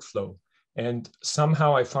new workflow. And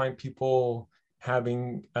somehow I find people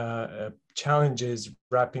having challenges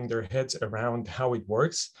wrapping their heads around how it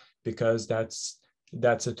works, because that's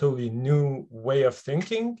a totally new way of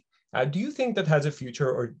thinking. Do you think that has a future,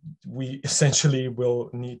 or we essentially will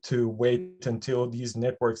need to wait until these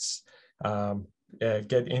networks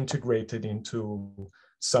get integrated into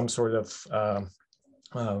some sort of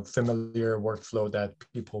familiar workflow that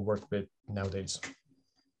people work with nowadays?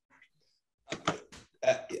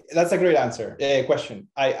 That's a great answer. Question.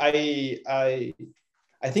 I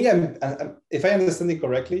think I'm, if I understand it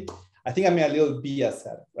correctly, I think I'm a little biased.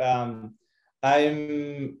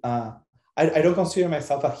 I don't consider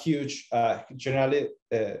myself a huge generative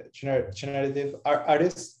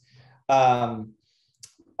artist. And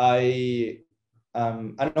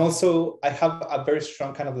also I have a very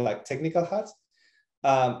strong kind of like technical hat.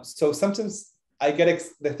 So sometimes I get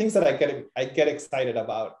the things that I get excited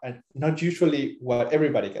about, and not usually what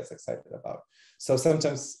everybody gets excited about. So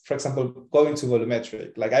sometimes, for example, going to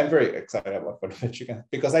volumetric, like I'm very excited about volumetric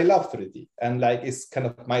because I love 3D and like it's kind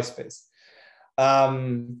of my space. I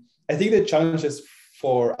think the challenges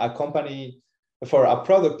for a company, for a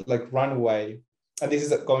product like Runway, and this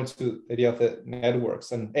is going to the idea of the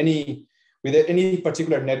networks and with any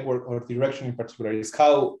particular network or direction in particular, is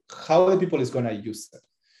how the people is going to use it.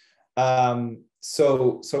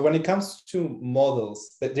 So when it comes to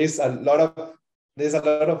models, there's a lot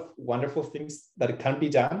of wonderful things that can be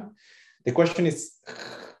done. The question is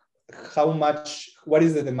what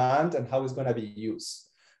is the demand and how it's going to be used.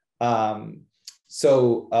 I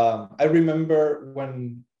remember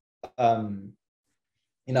when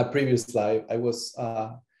in a previous life, I was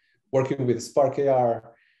working with Spark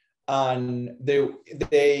AR, and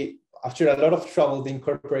they after a lot of trouble, they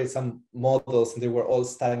incorporated some models, and they were all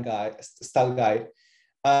style guide,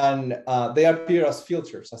 and they appear as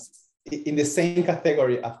filters, in the same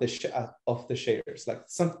category of the shaders. Like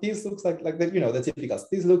this looks like the the typicals.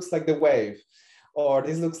 This looks like the wave, or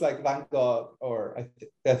this looks like Van Gogh, or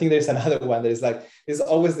I think there's another one that is like it's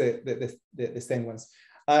always the same ones,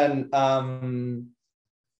 and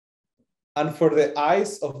for the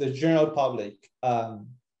eyes of the general public,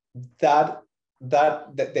 that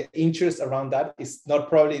the interest around that is not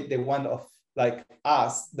probably the one of like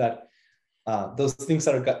us, that those things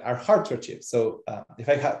are hard to achieve. So if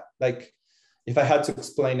I had to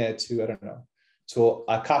explain it to, I don't know, to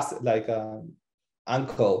a cast like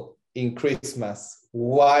uncle in Christmas,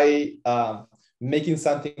 why making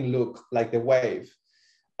something look like the wave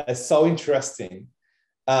is so interesting,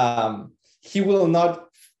 he will not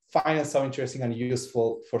find it so interesting and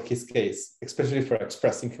useful for his case, especially for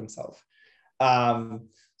expressing himself.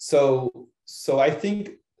 So I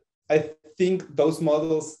think those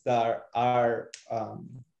models that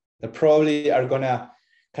that probably are gonna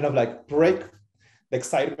kind of like break the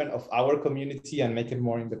excitement of our community and make it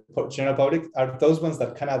more in the general public are those ones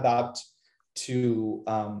that can adapt to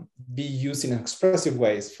be used in expressive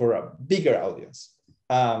ways for a bigger audience.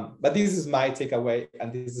 But this is my takeaway,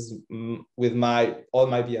 and this is with all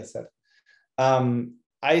my BSF.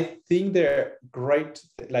 I think they're great,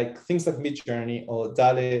 like things like Midjourney or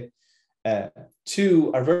DALL-E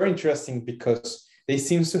 2 are very interesting because they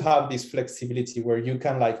seem to have this flexibility where you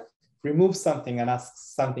can like remove something and ask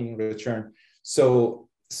something in return. So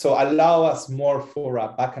allow us more for a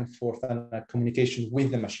back and forth and a communication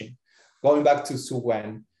with the machine. Going back to Sue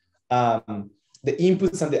Wen, the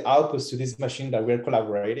inputs and the outputs to this machine that we're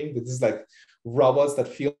collaborating with, is like robots that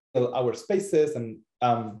fill our spaces, and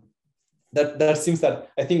that seems that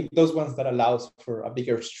I think those ones that allows for a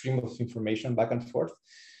bigger stream of information back and forth,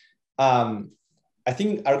 I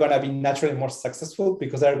think are going to be naturally more successful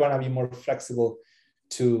because they're going to be more flexible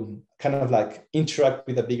to kind of like interact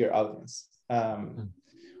with a bigger audience.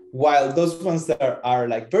 While those ones that are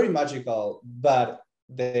like very magical, but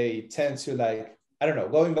they tend to like, I don't know,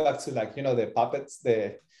 going back to like, the puppets,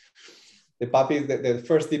 the puppies, the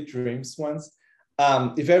first Deep Dreams ones.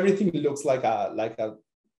 If everything looks like a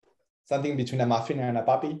something between a muffin and a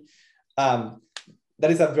puppy,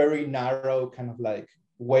 that is a very narrow kind of like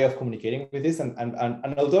way of communicating with this. And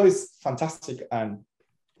although it's fantastic and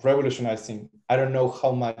revolutionizing, I don't know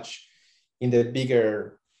how much in the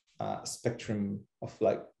bigger spectrum of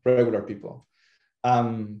like regular people.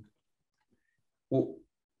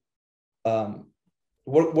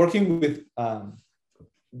 Working with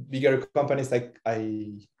bigger companies, like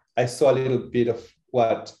I saw a little bit of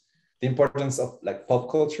what the importance of like pop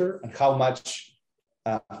culture and how much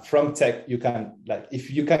from tech you can like, if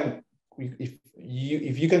you can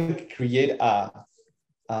create a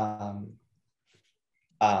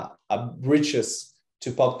bridges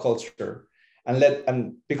to pop culture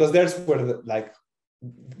and because there's where like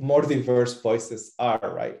more diverse voices are,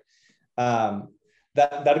 right?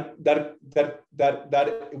 That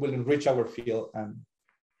will enrich our field,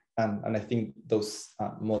 and I think those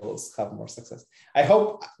models have more success. I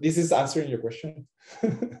hope this is answering your question.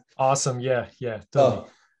 Awesome. Yeah, totally.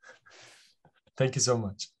 Thank you so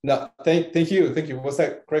much. No, thank you. It was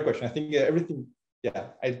a great question. I think everything, yeah,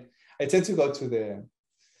 I tend to go to the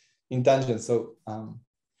in tangent. So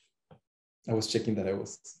I was checking that I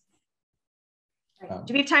was.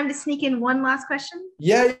 Do we have time to sneak in one last question?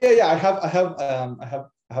 Yeah. I have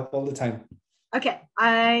all the time. Okay,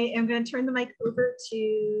 I am going to turn the mic over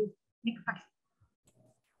to Nick.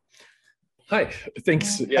 Hi,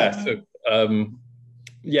 thanks. Yeah, so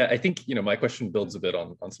yeah, I think my question builds a bit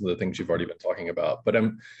on some of the things you've already been talking about, but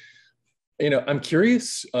I'm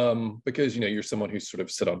curious because you're someone who's sort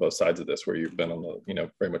of sit on both sides of this, where you've been on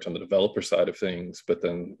the very much on the developer side of things, but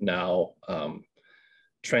then now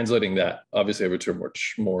translating that obviously over to a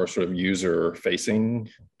much more sort of user-facing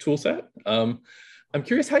tool set. I'm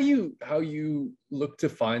curious how you look to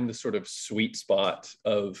find the sort of sweet spot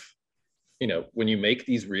of when you make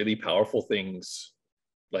these really powerful things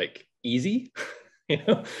like easy,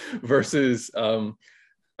 versus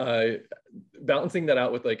balancing that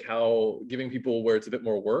out with like how giving people where it's a bit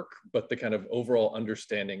more work, but the kind of overall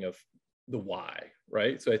understanding of the why,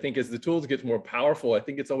 right? So I think as the tools get more powerful, I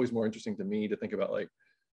think it's always more interesting to me to think about like,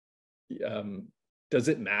 does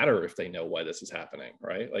it matter if they know why this is happening,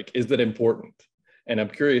 right? Like, is that important? And I'm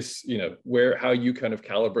curious, how you kind of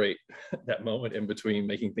calibrate that moment in between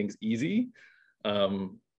making things easy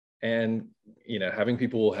and, having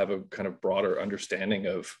people have a kind of broader understanding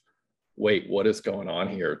of, wait, what is going on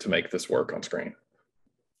here to make this work on screen?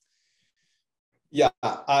 Yeah,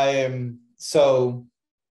 so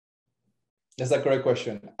that's a great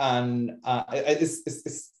question. And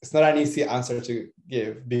it's not an easy answer to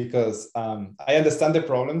give because I understand the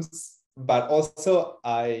problems, but also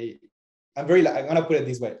I'm going to put it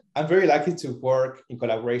this way. I'm very lucky to work in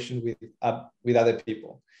collaboration with other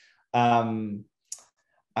people. I'm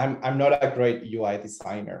not a great UI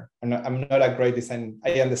designer. I'm not a great designer.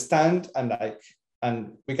 I understand and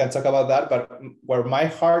we can talk about that, but where my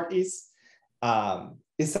heart is a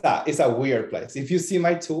weird place. If you see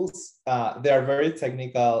my tools, they are very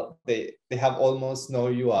technical. They have almost no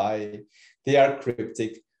UI. They are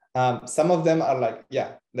cryptic. Some of them are like,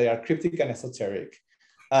 yeah, they are cryptic and esoteric.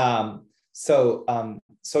 So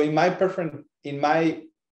in my preference, and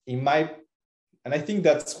I think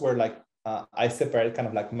that's where like I separate kind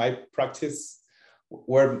of like my practice,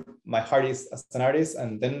 where my heart is as an artist,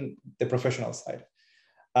 and then the professional side.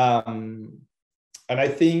 And I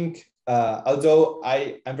think although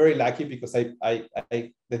I'm very lucky because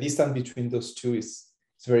the distance between those two is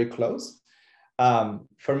very close.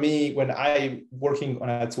 For me, when I'm working on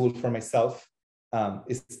a tool for myself,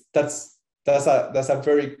 that's a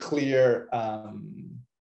very clear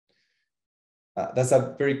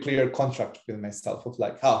contract with myself of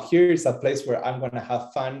like, oh, here is a place where I'm gonna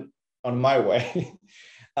have fun on my way.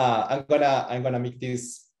 I'm gonna make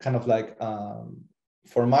this kind of like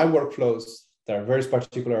for my workflows that are very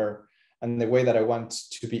particular and the way that I want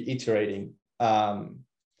to be iterating. And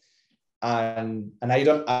I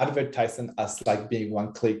don't advertise them as like being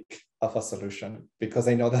one click of a solution because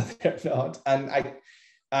I know that they're not. And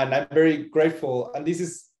I'm very grateful. And this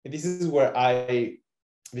is where I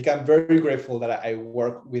become very grateful that I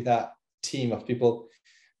work with a team of people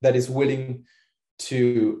that is willing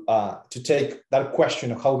to take that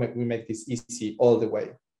question of how we make this easy all the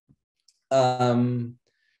way.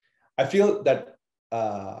 I feel that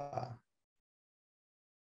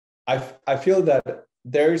I feel that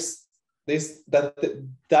there's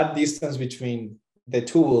that distance between the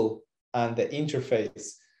tool and the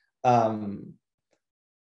interface.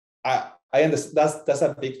 I understand that's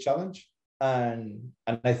a big challenge, and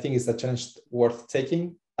I think it's a challenge worth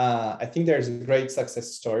taking. I think there's great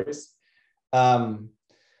success stories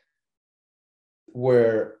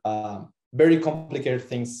where very complicated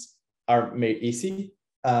things are made easy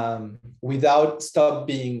without stop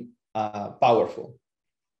being powerful.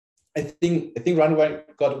 I think Runway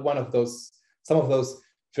got some of those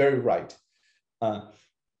very right.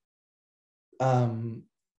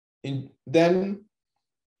 Then,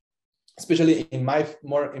 especially in my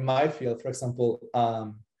field, for example,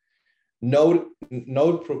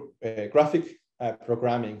 graphic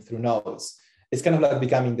programming through nodes, it's kind of like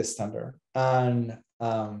becoming the standard. And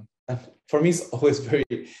for me,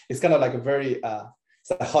 it's kind of like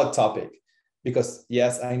it's a hot topic. Because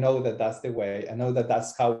yes, I know that that's the way. I know that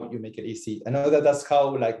that's how you make it easy. I know that that's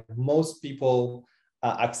how like most people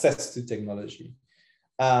access to technology.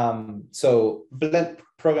 So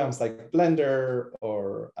programs like Blender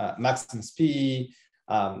or Maximum Speed,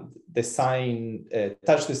 Design,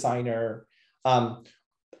 Touch Designer,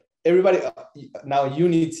 everybody now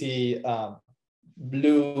Unity,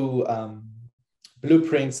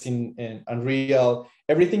 Blueprints in Unreal.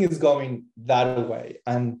 Everything is going that way,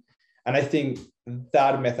 and And I think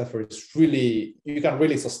that metaphor is really, you can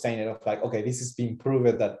really sustain it of like, okay, this is being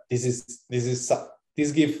proven that this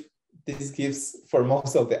gives for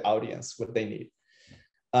most of the audience what they need.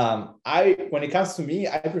 When it comes to me,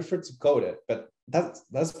 I prefer to code it, but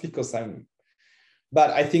that's because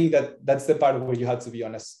but I think that's the part where you have to be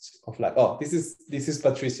honest of like, oh, this is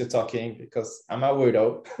Patricio talking because I'm a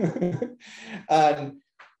weirdo.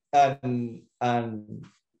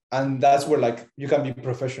 and that's where like you can be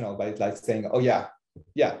professional by like saying, oh yeah,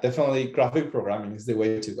 definitely graphic programming is the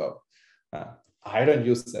way to go. I don't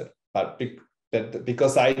use it, but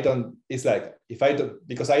because I don't, it's like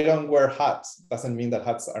because I don't wear hats doesn't mean that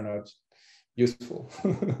hats are not useful.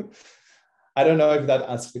 I don't know if that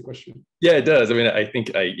answers the question. Yeah, it does. I mean, I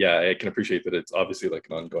think I can appreciate that it's obviously like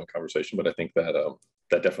an ongoing conversation, but I think that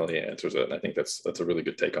that definitely answers it, and I think that's a really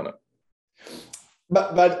good take on it.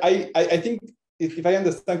 But I think if I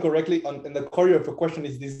understand correctly, in the core of the question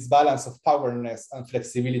is this balance of powerness and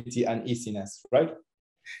flexibility and easiness, right?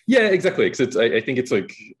 Yeah, exactly. Because I think it's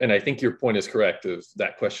like, and I think your point is correct. Is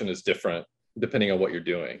that question is different depending on what you're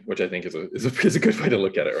doing, which I think is a good way to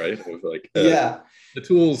look at it, right? Of like, the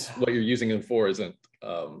tools, what you're using them for, isn't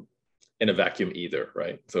in a vacuum either,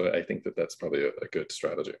 right? So I think that's probably a good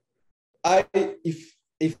strategy. And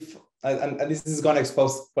this is going to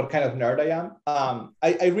expose what kind of nerd I am.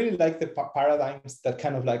 I really like the paradigms that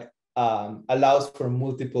kind of like allows for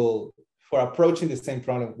approaching the same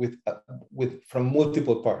problem from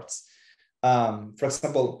multiple parts. For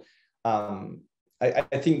example,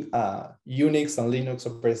 I think Unix and Linux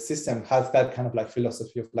operating system has that kind of like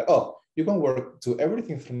philosophy of like, oh, you can work to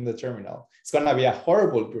everything from the terminal. It's going to be a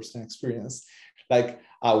horrible person experience. Like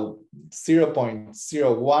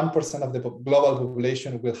 0.01% of the global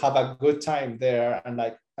population will have a good time there and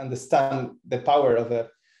like understand the power of it.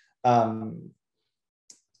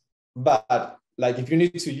 But like if you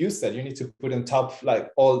need to use that, you need to put on top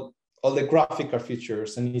like all the graphical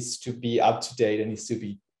features, and needs to be up to date and needs to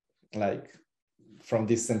be like from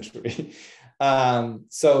this century. I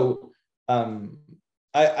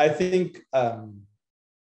think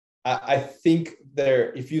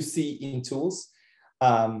there, if you see in tools,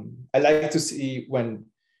 I like to see when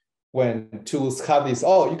tools have this,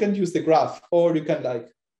 oh, you can use the graph, or you can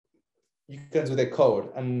do the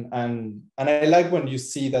code, and I like when you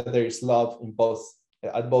see that there is love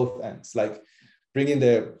at both ends, like bringing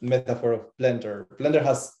the metaphor of Blender. Blender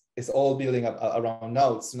is all building up around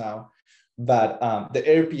nodes now, but the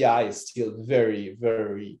API is still very,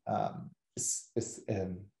 very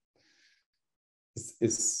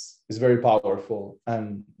is very powerful,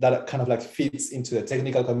 and that kind of like fits into the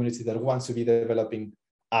technical community that wants to be developing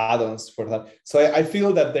add-ons for that. So I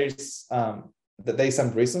feel that there's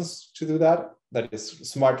some reasons to do that. That is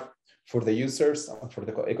smart for the users and for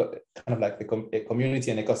the kind of like the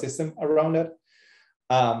community and ecosystem around it.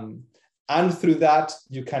 And through that,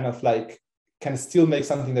 you kind of like can still make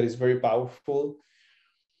something that is very powerful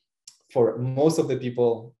for most of the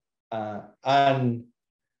people, and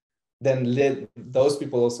then let those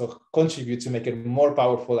people also contribute to make it more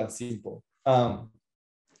powerful and simple. I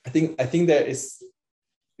think there is,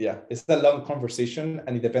 it's a long conversation,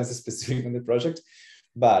 and it depends specifically on the project,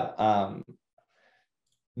 but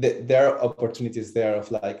there are opportunities there of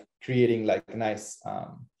like creating like nice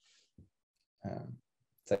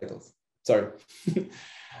cycles. Sorry.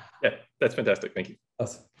 Yeah, that's fantastic. Thank you.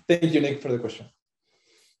 Awesome. Thank you, Nick, for the question.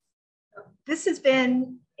 This has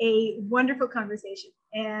been a wonderful conversation,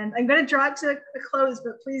 and I'm going to draw it to a close,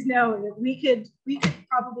 but please know that we could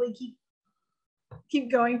probably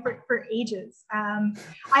keep going for ages. I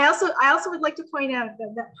also would like to point out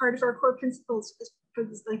that part of our core principles for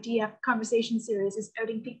this like DF conversation series is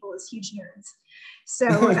outing people as huge nerds. So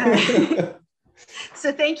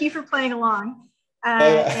so thank you for playing along.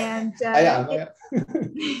 And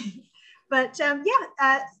but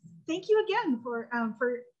thank you again for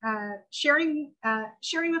sharing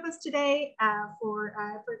with us today, for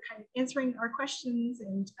kind of answering our questions,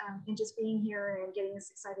 and just being here and getting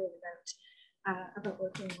us excited about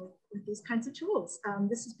working with these kinds of tools.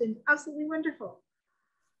 This has been absolutely wonderful.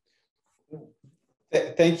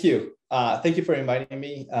 Thank you. Thank you for inviting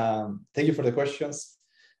me. Thank you for the questions.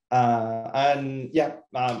 And yeah,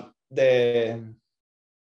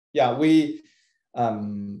 we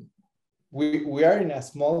are in a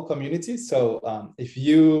small community. So if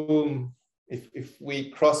we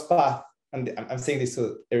cross path, and I'm saying this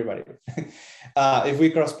to everybody, if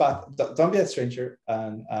we cross path, don't be a stranger.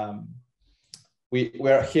 And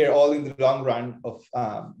we're here all in the long run of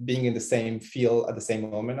being in the same field at the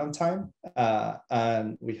same moment on time,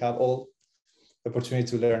 and we have all the opportunity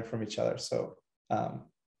to learn from each other. So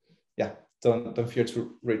yeah, don't fear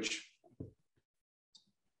to reach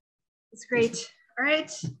It's great. All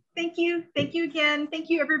right. Thank you. Thank you again. Thank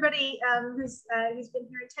you, everybody who's been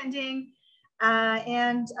here attending.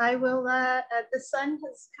 And I will, the sun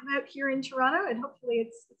has come out here in Toronto, and hopefully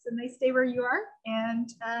it's a nice day where you are. And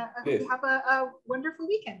I hope you have a wonderful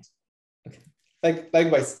weekend. Okay.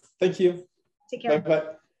 Likewise. Thank you. Take care.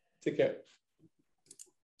 Bye-bye. Take care.